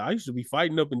 I used to be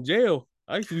fighting up in jail.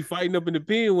 I used to be fighting up in the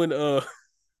pen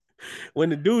when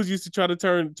the dudes used to try to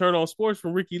turn on sports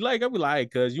from Ricky Lake. I'd be like, hey,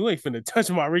 cuz you ain't finna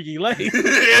touch my Ricky Lake.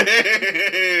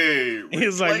 He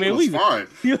was like,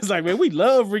 man, we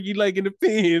love Ricky Lake in the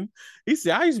pen. He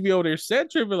said, I used to be over there set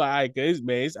tripping like, hey, cuz,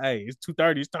 man, it's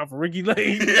 2:30, it's time for Ricky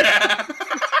Lake. Yeah.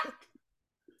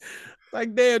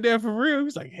 Like, damn, for real.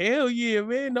 He's like, hell yeah,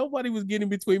 man. Nobody was getting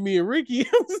between me and Ricky.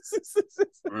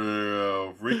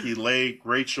 Ricky Lake,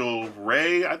 Rachel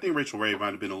Ray. I think Rachel Ray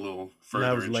might have been a little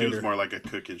further, and she was more like a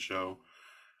cooking show.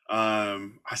 I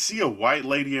see a white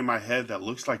lady in my head that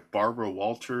looks like Barbara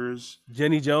Walters.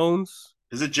 Jenny Jones.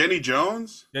 Is it Jenny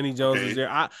Jones? Jenny Jones is there.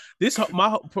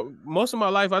 Most of my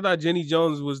life, I thought Jenny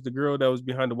Jones was the girl that was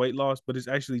behind the weight loss, but it's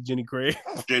actually Jenny Craig.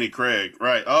 Jenny Craig,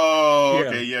 right? Oh,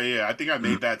 okay, yeah. I think I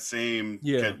made that same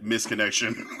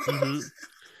misconnection. Mm-hmm.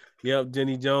 Yep,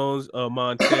 Jenny Jones,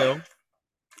 Montel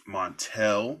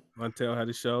had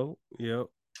a show. Yep.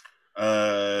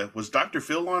 Was Dr.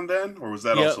 Phil on then, or was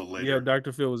that also later? Yeah,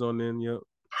 Dr. Phil was on then. Yep.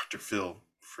 Dr. Phil,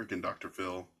 freaking Dr.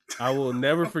 Phil. I will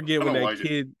never forget when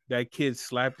that kid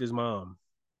slapped his mom.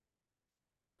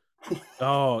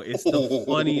 Oh, it's the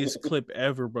funniest clip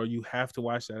ever, bro. You have to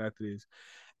watch that after this.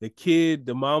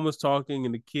 The mom was talking,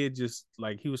 and the kid just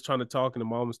like he was trying to talk, and the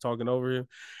mom was talking over him.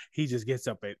 He just gets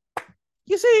up and,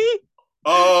 you see?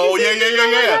 Oh, you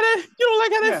don't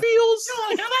like how that feels? You don't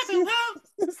like how that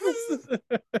feels?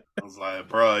 I was like,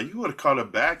 bro, you would have caught a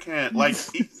backhand. Like,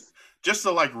 just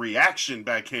a like reaction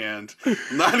backhand.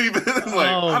 Not even like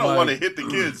Oh I don't my! want to hit the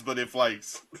kids, but if like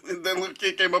that little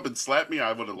kid came up and slapped me,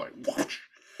 I would have like. Whoosh.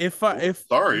 If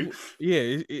Sorry.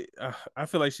 yeah, I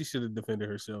feel like she should have defended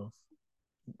herself.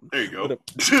 There you But go.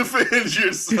 Defend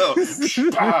yourself.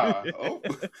 Bah. Oh,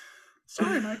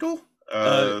 sorry, Michael.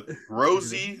 uh,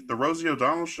 Rosie, the Rosie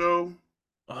O'Donnell show.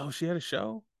 oh, she had a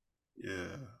show.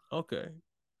 Yeah. Okay,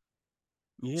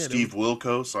 yeah, Steve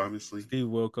Wilkos, obviously. Steve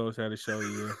Wilkos had a show.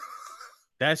 Yeah,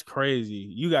 that's crazy.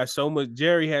 You got so much.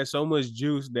 Jerry had so much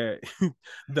juice that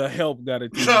the help got a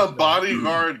TV show. The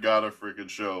Bodyguard got a freaking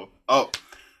show. Oh,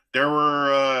 there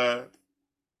were.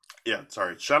 Yeah,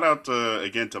 sorry. Shout out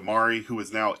again to Mari, who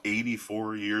is now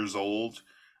 84 years old.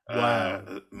 Wow.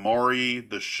 Mari,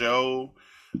 the show,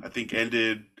 I think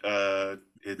ended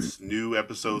its new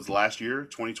episodes last year,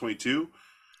 2022.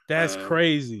 That's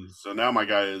crazy. So now my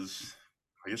guy is,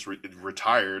 I guess,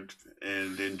 retired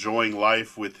and enjoying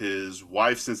life with his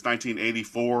wife since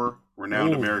 1984,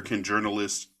 renowned Ooh. American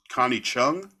journalist Connie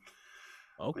Chung.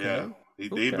 Okay. Yeah,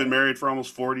 they've been married for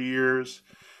almost 40 years,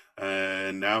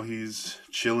 and now he's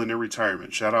chilling in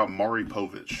retirement. Shout out Maury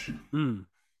Povich. Mm.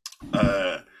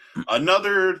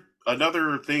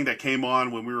 Another thing that came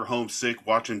on when we were homesick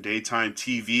watching daytime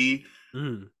TV,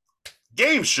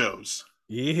 game shows.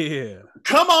 Yeah.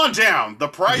 Come on down. The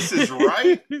Price is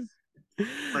Right.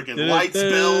 Freaking lights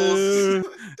bills.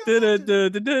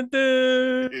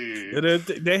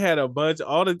 They had a bunch.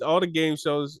 All the game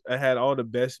shows had all the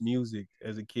best music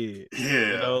as a kid. Yeah,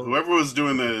 you know? Whoever was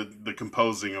doing the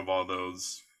composing of all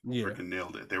those Yeah. freaking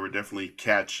nailed it. They were definitely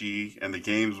catchy, and the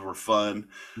games were fun.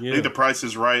 Yeah. I think The Price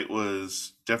is Right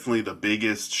was definitely the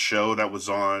biggest show that was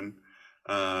on,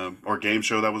 or game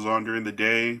show that was on during the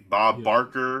day. Bob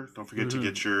Barker. Don't forget to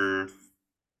get your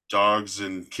dogs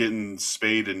and kittens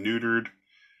spayed and neutered.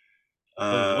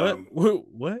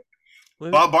 What?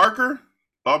 Bob Barker?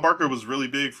 Bob Barker was really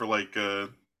big for like I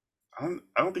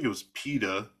don't think it was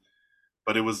PETA,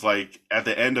 but it was like at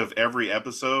the end of every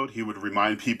episode he would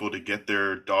remind people to get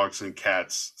their dogs and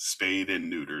cats spayed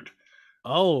and neutered.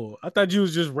 Oh, I thought you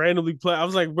was just randomly playing. I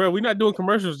was like, bro, we're not doing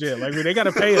commercials yet. Like, they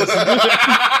gotta pay us to do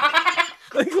that.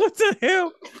 Like, what the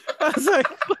hell? I was like,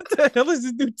 what the hell is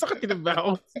this dude talking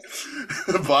about?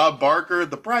 Bob Barker,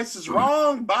 The Price is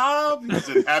Wrong, Bob. He's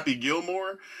in Happy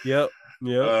Gilmore. Yep.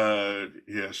 Yeah,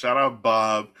 shout out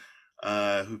Bob,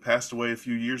 who passed away a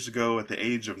few years ago at the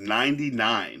age of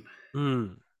 99.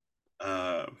 Was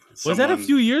that a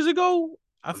few years ago?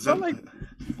 I felt like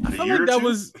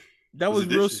that was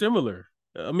real similar.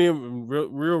 I mean,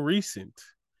 real recent.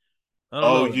 I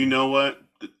don't know. You know what?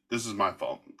 This is my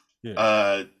fault.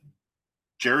 Yeah.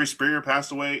 Jerry Springer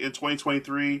passed away in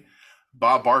 2023.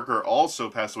 Bob Barker also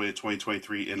passed away in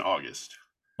 2023 in August.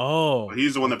 Oh, but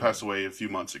he's the one that passed away a few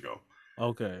months ago.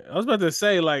 Okay, I was about to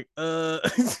say like, damn,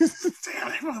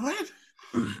 what?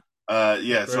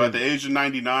 Yeah. So at the age of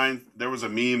 99, there was a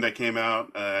meme that came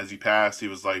out as he passed. He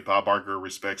was like, Bob Barker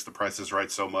respects The Price is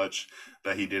Right so much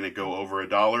that he didn't go over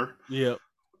 $1. Yeah,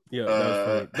 that was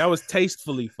funny. That was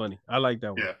tastefully funny. I like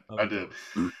that one. Yeah, I did.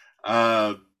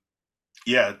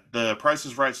 Yeah, The Price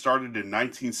is Right started in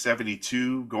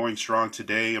 1972, going strong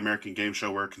today. American game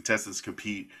show where contestants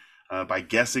compete by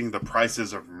guessing the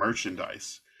prices of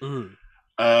merchandise. And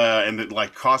the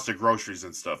like cost of groceries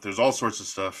and stuff. There's all sorts of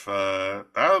stuff.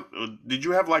 Did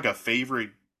you have like a favorite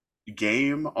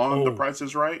game on The Price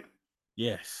is Right?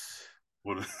 Yes.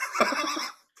 What?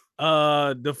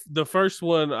 The first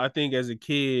one, I think as a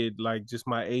kid, like just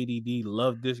my ADD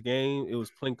loved this game. It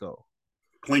was Plinko.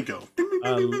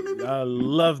 I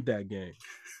loved that game.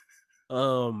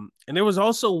 And there was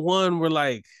also one where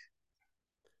like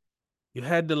you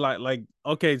had to like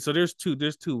okay, so there's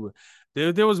two.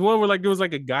 There was one where like there was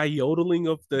like a guy yodeling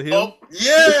up the hill. Oh,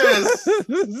 yes.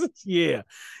 yeah,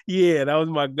 that was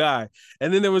my guy.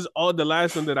 And then there was the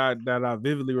last one that I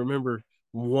vividly remember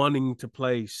wanting to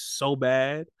play so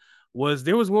bad was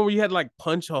there was one where you had to like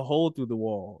punch a hole through the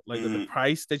wall, like the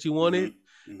price that you wanted.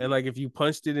 And like if you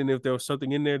punched it and if there was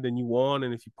something in there, then you won.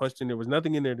 And if you punched and there was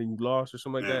nothing in there, then you lost or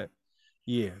something like that.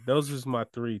 Yeah, those was my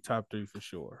top three for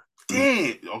sure.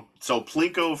 Dang. So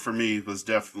Plinko for me was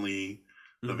definitely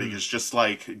the biggest, just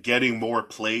like getting more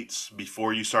plates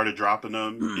before you started dropping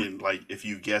them. And like if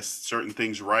you guessed certain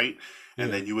things right,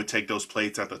 and then you would take those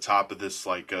plates at the top of this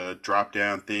like drop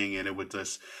down thing, and it would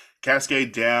just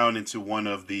cascade down into one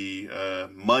of the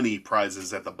money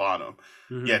prizes at the bottom.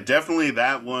 Yeah, definitely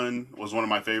that one was one of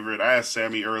my favorite. I asked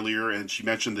Sammy earlier, and she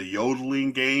mentioned the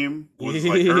yodeling game was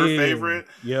like her favorite.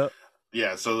 Yep.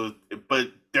 Yeah, so,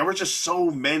 but there were just so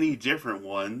many different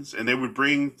ones, and they would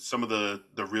bring some of the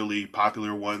really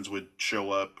popular ones would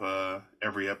show up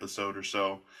every episode or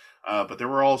so. But there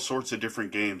were all sorts of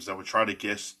different games that would try to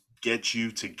get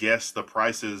you to guess the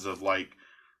prices of like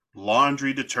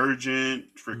laundry detergent,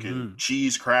 freaking Hmm.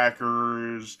 cheese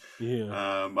crackers,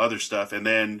 Yeah. other stuff, and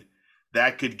then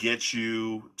that could get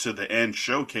you to the end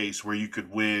showcase where you could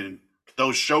win.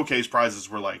 Those showcase prizes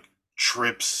were like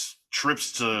trips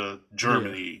to Yeah.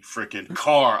 Germany, freaking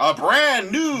car, a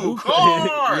brand new Luca.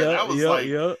 car. Yeah. That was like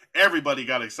Yeah. everybody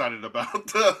got excited about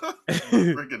the Yeah.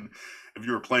 freaking if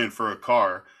you were playing for a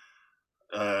car.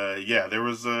 Yeah, there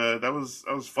was that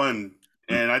was fun,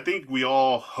 and I think we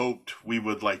all hoped we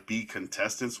would like be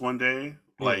contestants one day.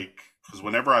 Yeah. Like, because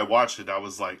whenever I watched it, I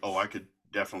was like, oh, I could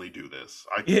definitely do this.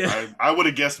 Yeah. I would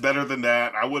have guessed better than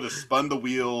that. I would have spun the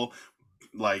wheel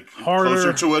like closer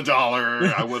Harder. to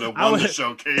 $1. I would have I won the would.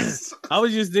 showcase. I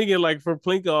was just thinking, like for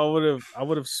Plinko, I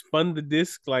would have spun the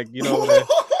disc, like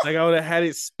like I would have had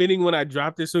it spinning when I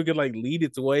dropped it, so it could like lead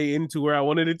its way into where I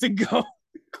wanted it to go.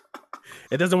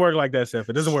 It doesn't work like that, Seth.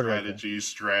 It doesn't work like that. Yeah.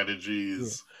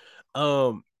 Strategies.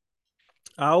 Um,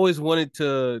 I always wanted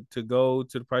to go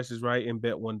to the Price is Right and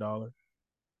bet $1.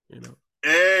 You know,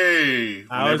 Hey, when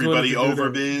I always wanted everybody to do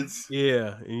that. overbids,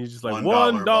 Yeah, and you're just like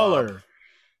 $1, Bob. $1.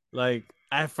 Like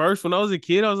at first, when I was a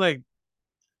kid, I was like,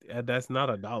 "Yeah, that's not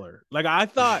 $1." Like I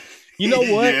thought, you know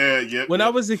what? Yeah, yep, When I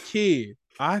yep. was a kid,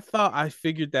 I thought I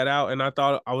figured that out, and I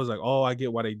thought I was like, "Oh, I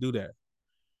get why they do that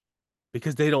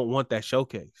because they don't want that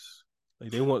showcase. Like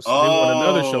they want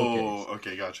another Oh, showcase."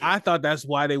 okay, gotcha. I thought that's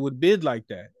why they would bid like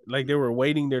that. Like they were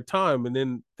waiting their time, and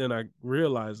then I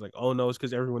realized like, oh no, it's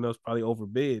because everyone else probably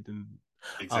overbid. And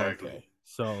oh, Exactly. okay,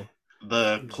 so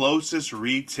The closest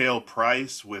retail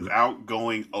price without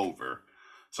going over.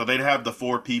 So they'd have the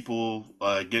four people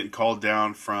getting called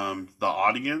down from the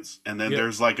audience, and then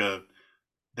yep,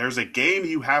 there's a game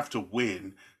you have to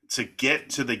win to get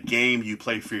to the game you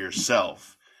play for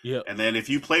yourself. yep, And then if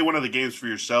you play one of the games for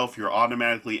yourself, you're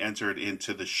automatically entered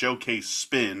into the showcase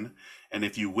spin. And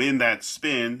if you win that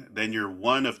spin, then you're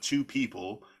one of two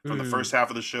people from the first half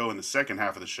of the show and the second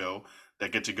half of the show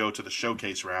that get to go to the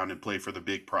showcase round and play for the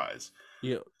big prize.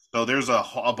 yep, So there's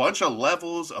a bunch of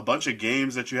levels, a bunch of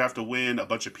games that you have to win, a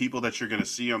bunch of people that you're going to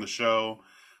see on the show,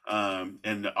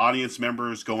 and the audience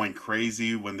members going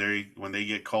crazy when they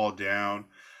get called down.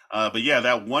 But yeah,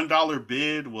 that $1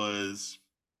 bid was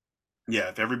yeah.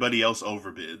 If everybody else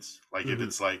overbids, like if mm-hmm.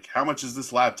 it's like how much is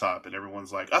this laptop, and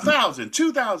everyone's like 1,000,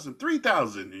 2,000,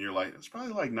 3,000, and you're like it's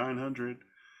probably like 900.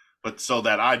 But so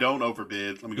that I don't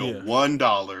overbid, let me go Yeah,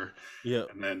 $1.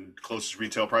 yep, And then closest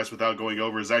retail price without going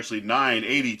over is actually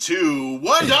 982.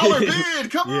 $1 bid.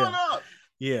 Come on yeah, up.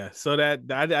 yeah. So that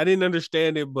I didn't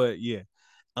understand it, but yeah.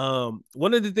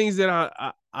 One of the things that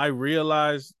I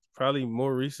realized probably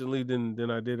more recently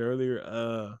than I did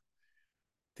earlier,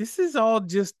 this is all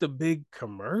just a big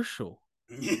commercial.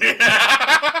 Yeah.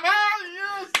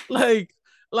 Yes. Like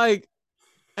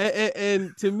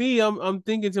and to me, I'm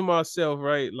thinking to myself,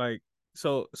 right? Like,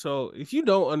 so if you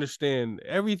don't understand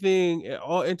everything,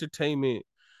 all entertainment,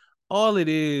 all it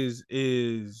is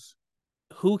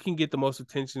who can get the most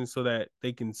attention so that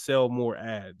they can sell more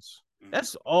ads.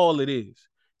 That's all it is.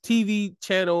 TV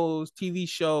channels, TV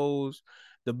shows.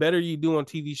 The better you do on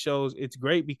TV shows, it's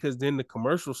great because then the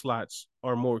commercial slots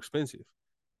are more expensive.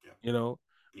 Yeah. You know,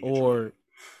 You get your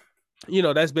money.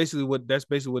 or that's basically what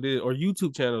it is. Or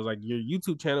YouTube channels, like your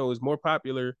YouTube channel is more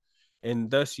popular, and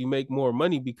thus you make more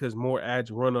money because more ads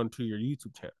run onto your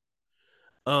YouTube channel.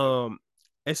 Yep.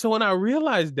 And so when I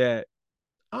realized that,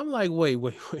 I'm like, wait.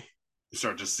 You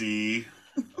start to see.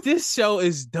 This show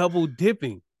is double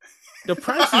dipping. The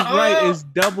Price is Right is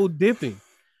double dipping.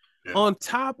 Yeah. On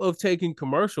top of taking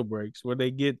commercial breaks where they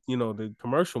get, the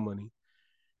commercial money,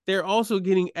 they're also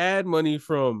getting ad money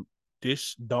from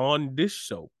Dawn Dish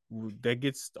Soap that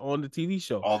gets on the TV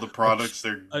show. All the products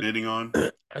they're bidding on.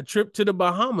 A trip to the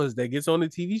Bahamas that gets on the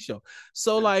TV show.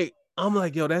 So Yeah. like, I'm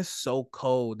like, yo, that's so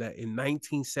cold that in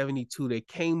 1972 they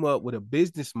came up with a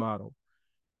business model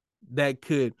that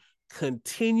could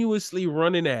continuously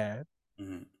run an ad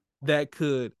Mhm. that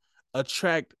could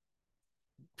attract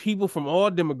people from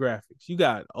all demographics. You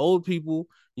got old people,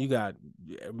 you got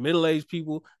middle-aged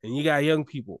people, and you got young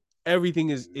people. Everything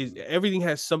is everything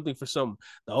has something for something.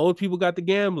 The old people got the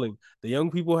gambling. The young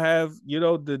people have,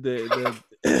 the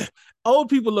old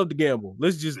people love to gamble.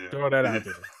 Let's just throw that out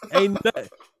there. Ain't nothing.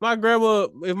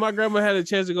 If my grandma had a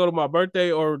chance to go to my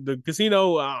birthday or the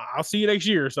casino, I'll see you next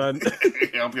year, son.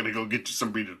 Yeah, I'm gonna go get you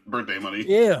some birthday money.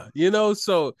 Yeah,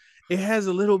 so it has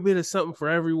a little bit of something for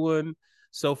everyone.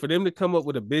 So for them to come up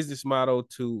with a business model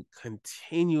to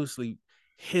continuously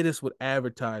hit us with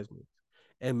advertisements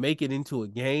and make it into a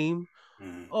game,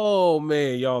 oh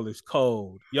man, y'all is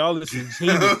cold. Y'all is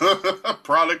ingenious.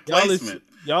 Product placement.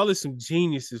 y'all are some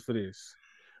geniuses for this.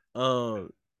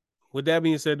 With that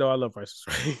being said, though, I love Price is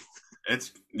Right.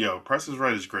 It's Price is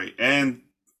Right is great, and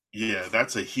yeah,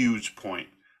 that's a huge point.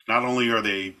 Not only are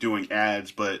they doing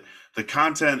ads, but the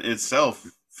content itself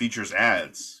features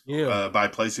ads Yeah, by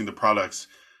placing the products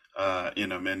in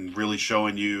them and really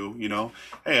showing you,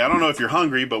 hey, I don't know if you're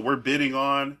hungry, but we're bidding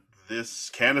on this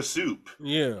can of soup.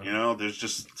 yeah, There's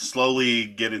just slowly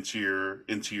get into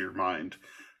your mind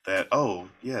that, oh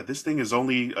yeah, this thing is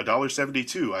only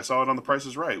 $1.72. I saw it on The Price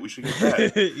is Right. We should get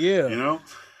that. yeah. You know,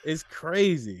 It's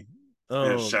crazy.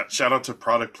 yeah. Um, Shout out to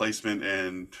product placement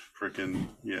and freaking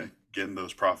getting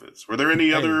those profits. Were there any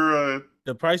hey, other?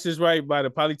 The Price is Right by the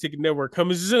Polyticket Network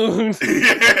coming soon.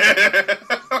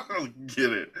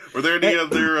 Get it? Were there any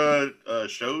other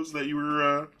shows that you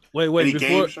were? Wait, Any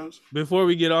game shows? before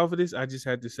we get off of this, I just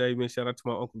had to say, man, shout out to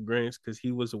my Uncle Grants because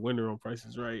he was a winner on Price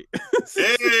is Right.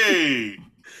 Hey,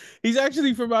 He's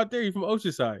actually from out there. He's from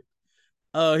Oceanside.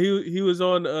 He was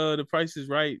on The Price is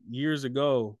Right years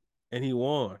ago, and he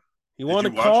won. He won a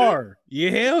you watch car. Yeah,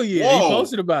 hell yeah. He Whoa.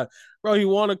 posted about it. Bro, he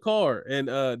won a car. And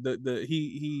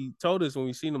he told us when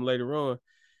we seen him later on,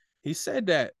 he said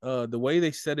that the way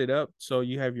they set it up, so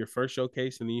you have your first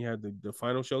showcase and then you have the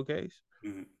final showcase.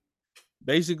 Mhm.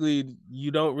 Basically,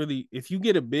 you don't really, if you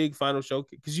get a big final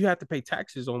showcase, because you have to pay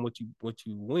taxes on what you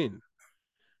win.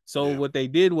 So Yeah. what they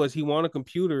did was he won a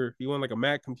computer, he won like a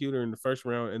Mac computer in the first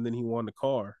round, and then he won the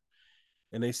car.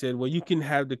 And they said, well, you can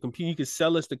have the computer, you can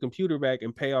sell us the computer back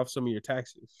and pay off some of your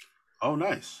taxes. Oh,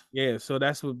 nice. Yeah, so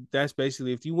that's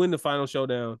basically, if you win the final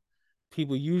showdown,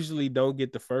 people usually don't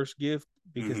get the first gift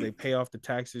because they pay off the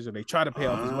taxes, or they try to pay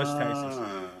off as much taxes.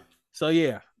 So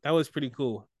yeah, that was pretty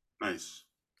cool. Nice.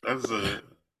 That was a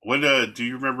what? Do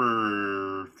you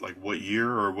remember like what year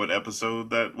or what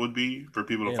episode that would be for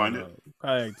people to find it?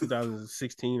 Probably like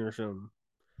 2016 or something.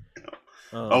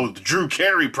 The Drew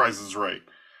Carey Price is Right.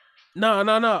 No,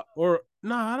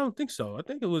 I don't think so. I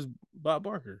think it was Bob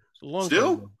Barker. It's a long Still?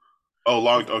 time ago. Oh,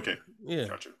 long. Okay. Yeah,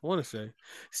 Gotcha. I want to say.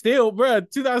 Still, bro,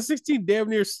 2016 damn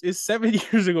near is 7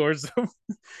 years ago or something.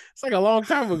 It's like a long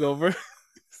time ago, bro.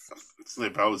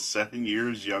 If I was 7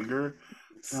 years younger,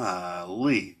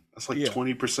 golly, that's like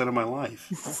 20% of my life.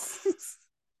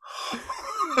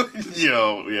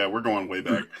 Yeah, we're going way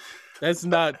back. That's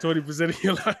not 20% of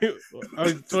your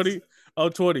life. 20. Oh,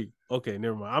 20. Okay,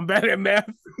 never mind. I'm bad at math.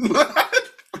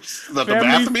 The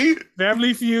math me?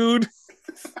 Family Feud.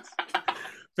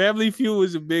 Family Feud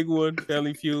was a big one.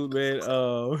 Family Feud, man.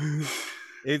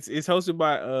 It's hosted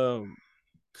by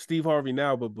Steve Harvey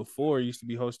now, but before it used to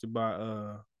be hosted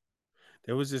by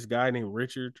there was this guy named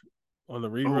Richard on the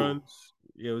reruns.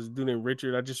 Yeah, it was a dude named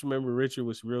Richard. I just remember Richard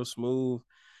was real smooth.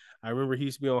 I remember he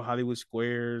used to be on Hollywood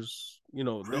Squares,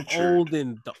 Richard.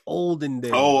 the olden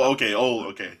days. Oh, okay.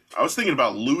 I was thinking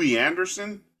about Louis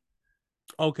Anderson.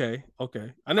 Okay.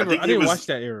 I didn't watch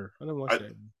that era. I didn't watch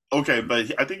that. Okay,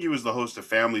 but I think he was the host of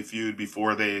Family Feud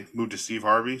before they moved to Steve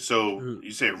Harvey. So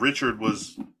you say Richard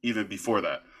was even before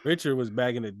that. Richard was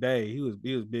back in the day. He was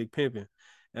big pimping.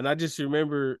 And I just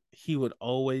remember he would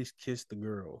always kiss the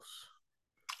girls.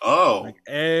 Oh, like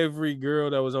every girl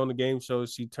that was on the game show,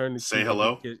 she turned to say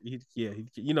hello. That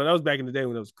was back in the day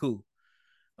when it was cool.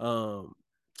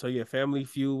 So yeah, Family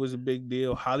Feud was a big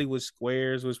deal. Hollywood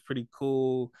Squares was pretty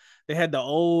cool. They had the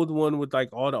old one with like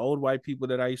all the old white people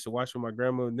that I used to watch with my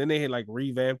grandma. And then they had like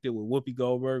revamped it with Whoopi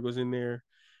Goldberg was in there,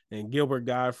 and Gilbert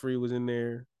Godfrey was in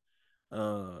there.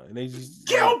 And they just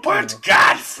Gilbert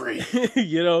Godfrey.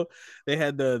 They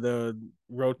had the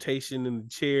rotation in the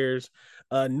chairs.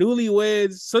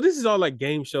 Newlyweds. So this is all like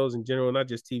game shows in general, not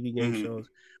just TV game shows.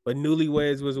 But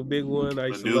Newlyweds was a big one. I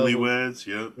used to love Newlyweds,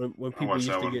 yep. When people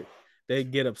used to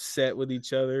get upset with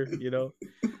each other,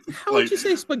 How would you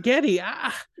say spaghetti?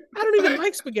 I don't even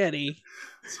like spaghetti.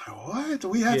 So what?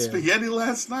 We had spaghetti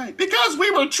last night because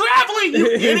we were traveling, you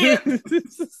idiot.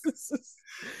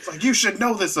 It's like, you should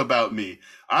know this about me.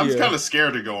 I'm kind of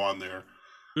scared to go on there.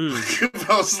 I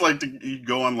was like to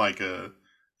go on like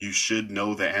you should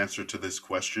know the answer to this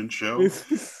question show.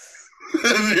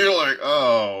 And you're like,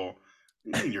 oh,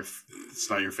 it's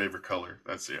not your favorite color.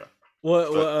 That's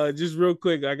Well, just real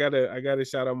quick, I gotta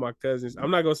shout out my cousins. I'm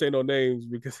not gonna say no names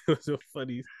because it was so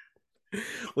funny.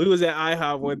 We was at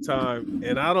IHOP one time,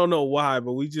 and I don't know why,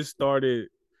 but we just started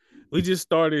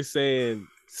saying,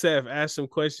 Seth, ask some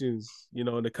questions,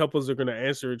 and the couples are gonna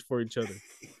answer it for each other.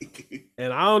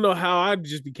 And I don't know how I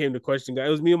just became the question guy. It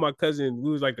was me and my cousin.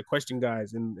 We was like the question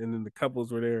guys, and then the couples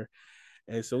were there,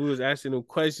 and so we was asking them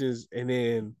questions, and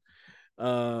then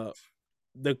one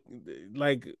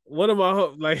of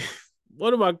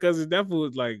my cousins definitely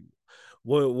was like,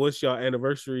 what's y'all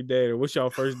anniversary date, or what's y'all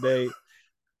first date?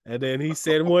 And then he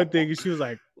said one thing, and she was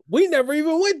like, "We never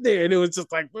even went there." And it was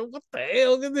just like, "Well, what the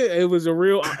hell is it?" It was a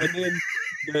real. And then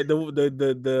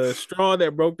the straw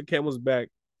that broke the camel's back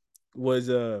was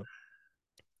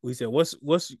we said, "What's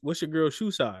your girl's shoe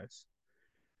size?"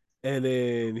 And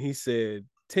then he said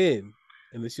 10.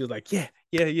 And then she was like, "Yeah,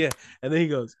 yeah, yeah." And then he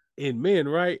goes, "In men,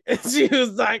 right?" And she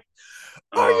was like,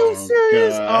 "Are you Oh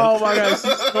serious?" God. Oh my god,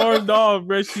 she stormed off,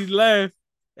 bro. She left.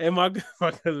 And my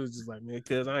cousin was just like, "Man,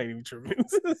 cuz I ain't even tripping."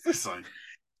 It's like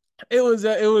It was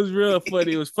real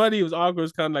funny. It was funny. It was awkward. It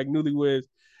was kind of like newlyweds,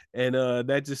 and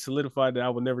that just solidified that I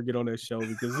would never get on that show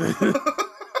because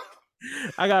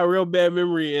I got a real bad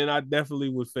memory, and I definitely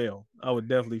would fail. I would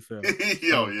definitely fail.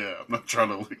 Yo, yeah. I'm not trying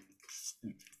to like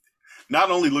not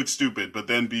only look stupid, but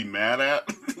then be mad at.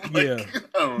 Yeah. I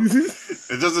don't know.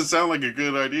 It doesn't sound like a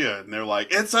good idea. And they're like,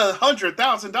 "It's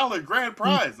 $100,000 grand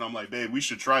prize." And I'm like, "Babe, we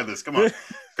should try this. Come on,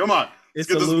 come on, let's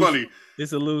get this money."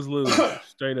 It's a lose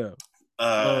straight up.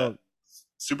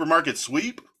 Supermarket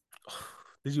sweep.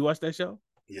 Did you watch that show?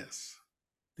 Yes.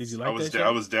 Did you like that show? I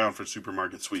was down for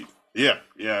supermarket sweep. Yeah,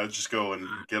 yeah. I'd just go and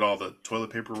get all the toilet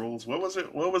paper rolls. What was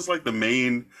it? What was like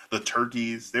the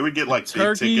turkeys? They would get like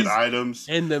big ticket items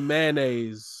and the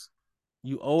mayonnaise.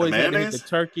 You always had to hit the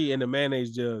turkey and the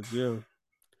mayonnaise jugs. Yeah,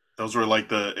 those were like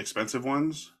the expensive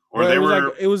ones, or well, they were.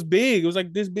 Like, it was big. It was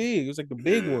like this big. It was like the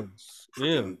big ones.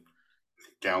 Yeah,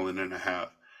 gallon and a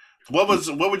half. What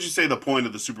would you say the point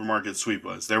of the supermarket sweep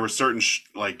was? There were certain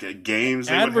games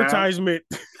they advertisement.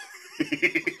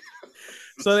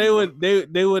 So they would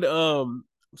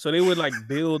like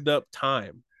build up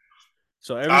time.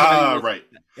 So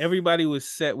everybody was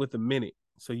set with a minute.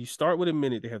 So you start with a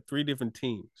minute. They have 3 different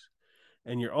teams,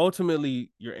 and you're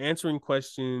answering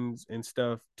questions and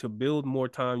stuff to build more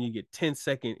time. You get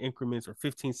 10-second increments or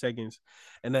 15 seconds,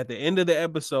 and at the end of the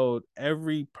episode,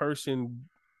 every person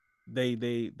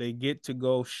they get to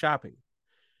go shopping,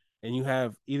 and you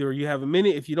have a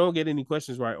minute if you don't get any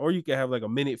questions right, or you can have like a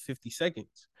minute 50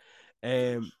 seconds,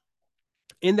 and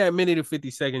in that minute of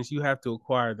 50 seconds, you have to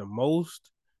acquire the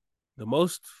most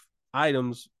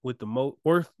items with the most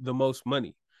worth the most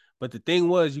money. But the thing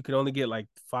was, you could only get like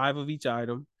 5 of each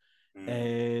item,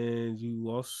 and you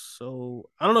also,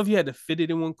 I don't know if you had to fit it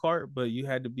in one cart, but you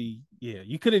had to be,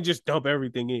 you couldn't just dump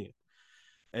everything in.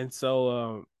 And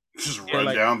so just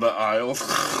run down the aisle.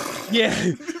 Yeah,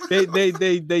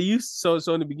 they used so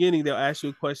in the beginning they'll ask you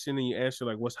a question and you answer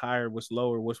like what's higher, what's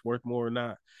lower, what's worth more or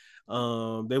not.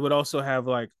 They would also have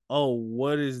like, "Oh,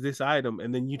 what is this item?"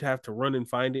 And then you'd have to run and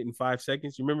find it in 5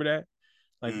 seconds. You remember that?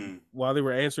 Like while they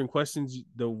were answering questions,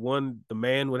 the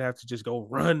man would have to just go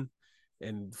run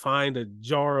and find a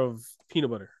jar of peanut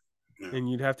butter,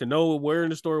 and you'd have to know where in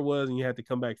the store it was, and you had to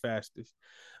come back fastest.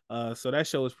 So that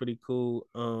show was pretty cool.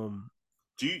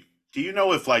 Do you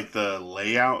know if like the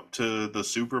layout to the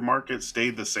supermarket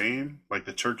stayed the same? Like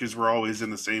the turkeys were always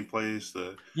in the same place.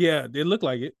 Yeah, it looked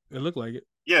like it. It looked like it.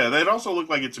 Yeah, that also looked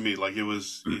like it to me. Like it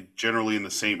was generally in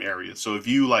the same area. So if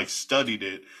you like studied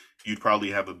it, you'd probably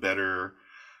have a better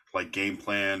like game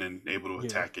plan and able to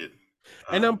attack it.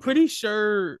 And I'm pretty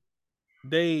sure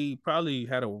they probably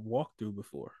had a walkthrough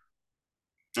before.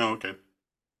 Oh, okay.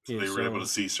 So they were able to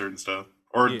see certain stuff,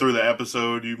 or through the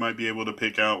episode, you might be able to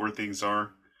pick out where things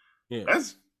are. Yeah,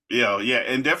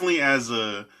 and definitely as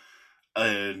a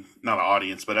not an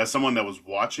audience, but as someone that was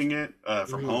watching it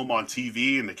from home on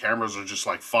TV, and the cameras are just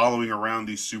like following around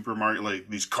these supermarket, like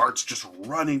these carts just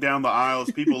running down the aisles,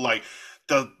 people like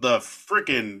the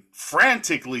freaking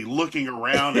frantically looking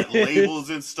around at labels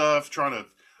and stuff, trying to,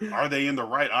 are they in the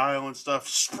right aisle and stuff,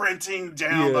 sprinting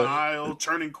down the aisle,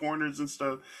 turning corners and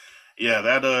stuff. Yeah,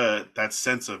 that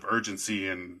sense of urgency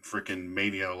and freaking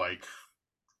mania, like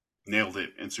nailed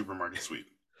it in Supermarket Sweep.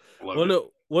 One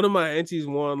of my aunties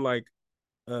won like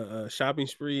a shopping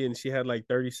spree, and she had like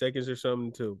 30 seconds or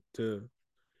something to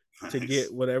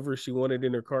get whatever she wanted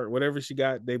in her cart. Whatever she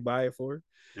got, they buy it for her.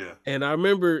 Yeah. And I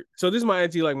remember, so this is my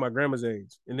auntie like my grandma's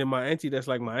age, and then my auntie that's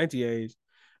like my auntie age,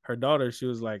 her daughter, she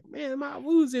was like, "Man,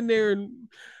 we was in there and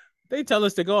they tell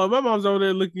us to go." And my mom's over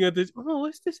there looking at this. "Oh,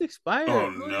 is this expired?" Oh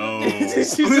no! Like,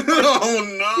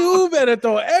 "Oh no! You better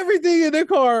throw everything in the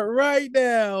cart right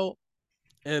now."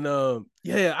 And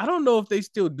I don't know if they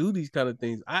still do these kind of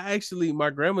things. My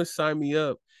grandma signed me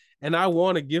up, and I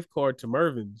won a gift card to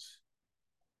Mervyn's.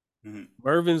 Mm-hmm.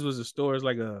 Mervyn's was a store. It's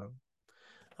like a,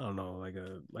 I don't know,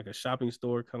 like a shopping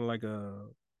store, kind of like a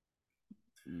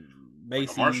Macy's.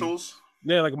 Like a Marshalls.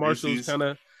 Yeah, like a Marshalls kind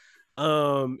of.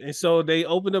 And so they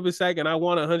opened up a sack, and I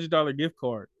won $100 gift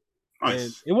card. Nice.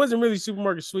 And it wasn't really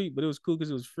Supermarket Sweep, but it was cool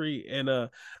because it was free. And I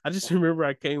just remember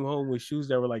I came home with shoes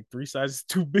that were like 3 sizes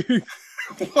too big.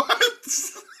 What?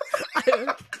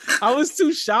 I was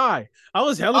too shy. I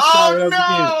was hella shy when I was a kid.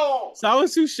 Oh So I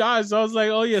was too shy. So I was like,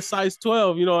 oh yeah, size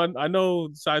 12. You know, I know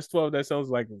size 12, that sounds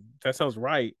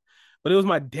right. But it was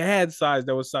my dad's size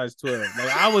that was size 12.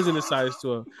 Like I wasn't a size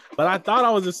 12, but I thought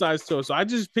I was a size 12. So I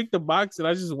just picked the box and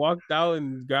I just walked out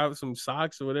and grabbed some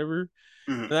socks or whatever.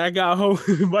 no! And I got home.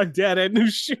 My dad had new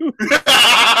shoes.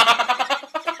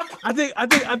 I think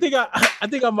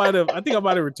I might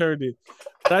have returned it.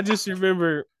 But I just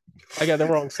remember I got the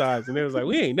wrong size, and it was like,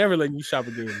 we ain't never letting you shop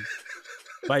again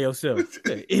by yourself.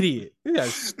 You're an idiot. You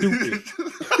guys stupid.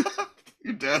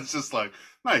 Your dad's just like,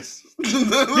 nice.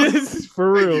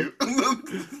 For Thank real. you.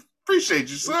 Appreciate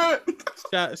you, son.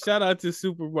 Shout out to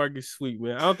Supermarket Sweep,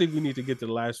 man. I don't think we need to get to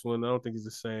the last one. I don't think it's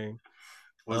the same.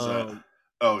 What's that?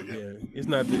 Oh yeah. It's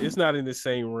not in the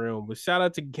same realm. But shout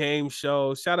out to Game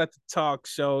Show. Shout out to Talk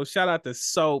Show. Shout out to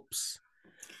Soaps.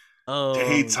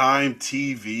 Daytime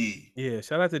TV. Yeah,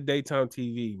 shout out to Daytime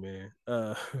TV, man.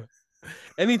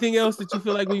 Anything else that you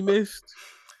feel like we missed?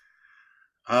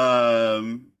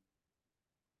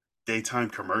 Daytime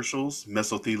commercials,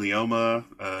 mesothelioma,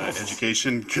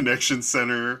 education connection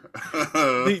center,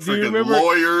 Do you remember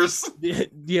lawyers? Yeah,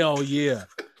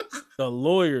 the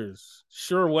lawyers,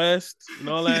 Sure West, and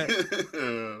all that.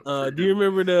 Do you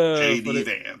remember JD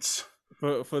Vance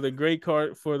for the great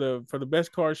car for the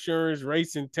best car insurance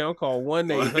race in town called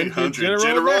 1-800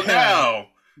 General now?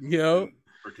 Yo,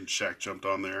 freaking Shaq jumped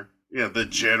on there. Yeah, the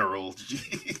General.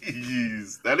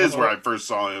 Jeez, that is where I first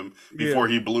saw him before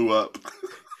he blew up.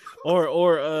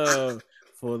 or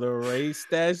for the race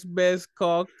that's best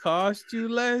call cost you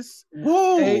less.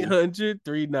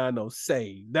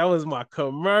 800-390-SAVE. That was my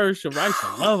commercial. I used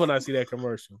to love when I see that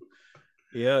commercial.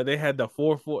 Yeah, they had the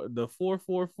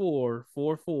 444.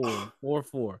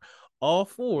 All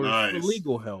fours for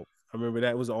legal help. I remember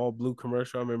that was all blue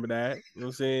commercial. I remember that. You know what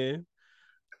I'm saying?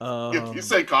 If you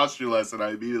say cost you less, and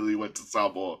I immediately went to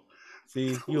Samoa.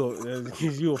 See,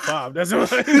 you a five. That's what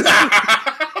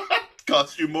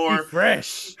cost you more.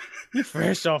 You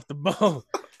fresh off the boat.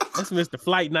 That's Mr.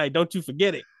 Flight Night. Don't you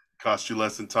forget it. Cost you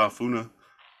less than Tafuna.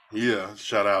 Yeah,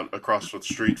 shout out across the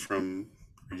street from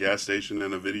a gas station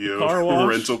and a video car wash.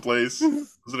 rental place.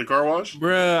 Was it a car wash?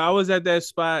 Bruh, I was at that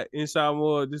spot in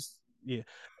Samoa.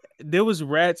 There was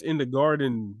rats in the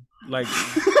garden, like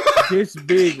this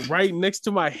big, right next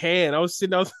to my hand. I was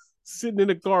sitting in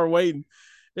the car waiting.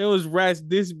 There was rats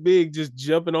this big just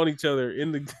jumping on each other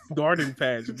in the garden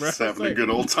patch, bro. Just having a good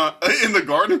old time in the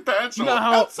garden patch. You know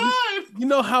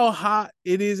how hot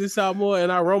it is in Samoa, and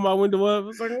I roll my window up.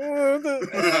 It's like, what the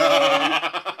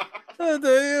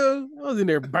hell? I was in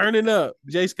there burning up.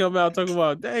 Jace come out talking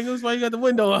about, dang, that's why you got the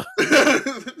window up.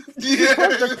 Yeah.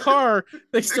 The car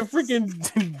thanks to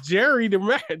freaking Jerry the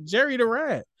rat. Jerry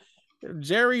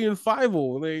and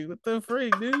Fievel. Like, what the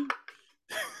freak, dude?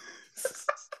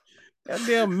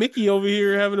 Goddamn Mickey over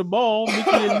here having a ball,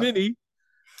 Mickey and Minnie.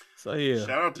 So yeah.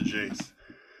 Shout out to Jace.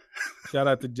 Shout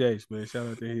out to Jace, man. Shout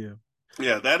out to him.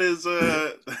 Yeah, that is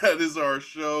our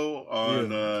show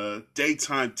on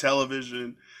daytime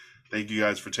television. Thank you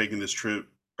guys for taking this trip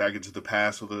back into the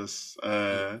past with us.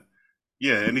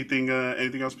 Anything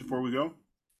else before we go?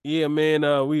 Yeah,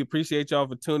 man. We appreciate y'all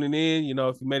for tuning in. You know,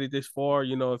 if you made it this far,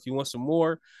 you know, if you want some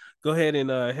more, go ahead and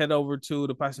head over to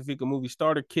the Pacifica Movie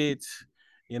Starter Kits.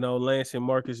 You know, Lance and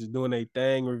Marcus is doing a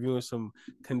thing, reviewing some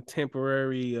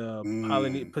contemporary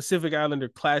Pacific Islander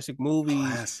classic movies.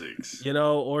 Classics. You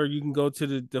know, or you can go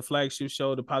to the flagship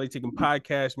show, the Politicking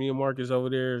Podcast. Me and Marcus over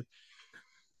there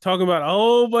talking about a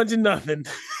whole bunch of nothing.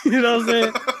 You know what I'm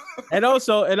saying? And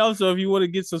also, if you want to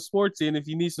get some sports in, if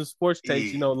you need some sports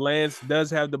takes, you know, Lance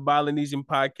does have the Polynesian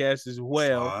podcast as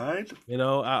well. Slide. You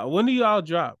know, when do y'all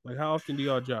drop? Like, how often do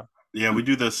y'all drop? Yeah, we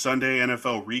do the Sunday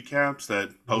NFL recaps that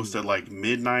post at like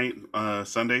midnight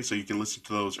Sunday, so you can listen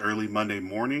to those early Monday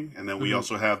morning. And then we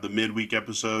also have the midweek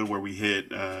episode where we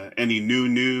hit any new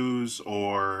news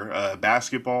or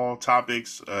basketball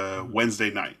topics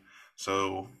Wednesday night.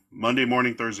 So Monday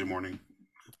morning, Thursday morning.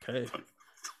 Okay.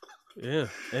 Yeah,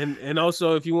 and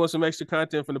also if you want some extra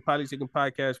content from the Politicking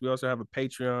Podcast, we also have a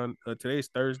Patreon. Today's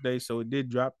Thursday, so it did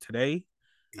drop today.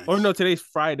 Nice. Or no, today's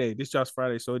Friday. This drops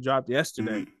Friday, so it dropped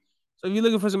yesterday. So if you're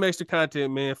looking for some extra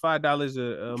content, man, $5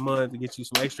 a month to get you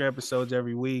some extra episodes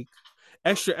every week.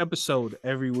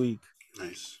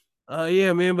 Nice.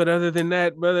 Yeah, man. But other than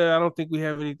that, brother, I don't think we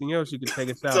have anything else you can take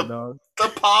us out, dog. The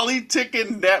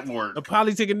Politicking Network. The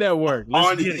Politicking Network.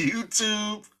 On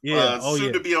YouTube. Yeah.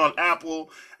 Soon to be on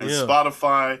Apple and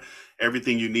Spotify.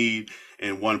 Everything you need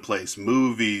in one place.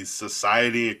 Movies,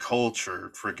 society, and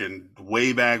culture. Freaking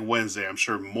way back Wednesday. I'm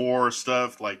sure more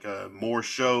stuff, like more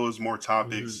shows, more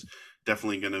topics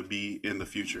definitely going to be in the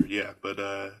future. Yeah, but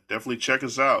definitely check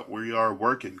us out. We are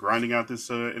working, grinding out this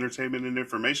entertainment and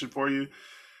information for you.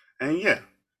 And yeah,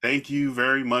 thank you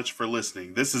very much for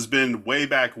listening. This has been Way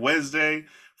Back Wednesday.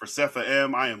 For Cepha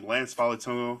M, I am Lance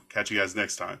Folatono. Catch you guys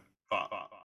next time.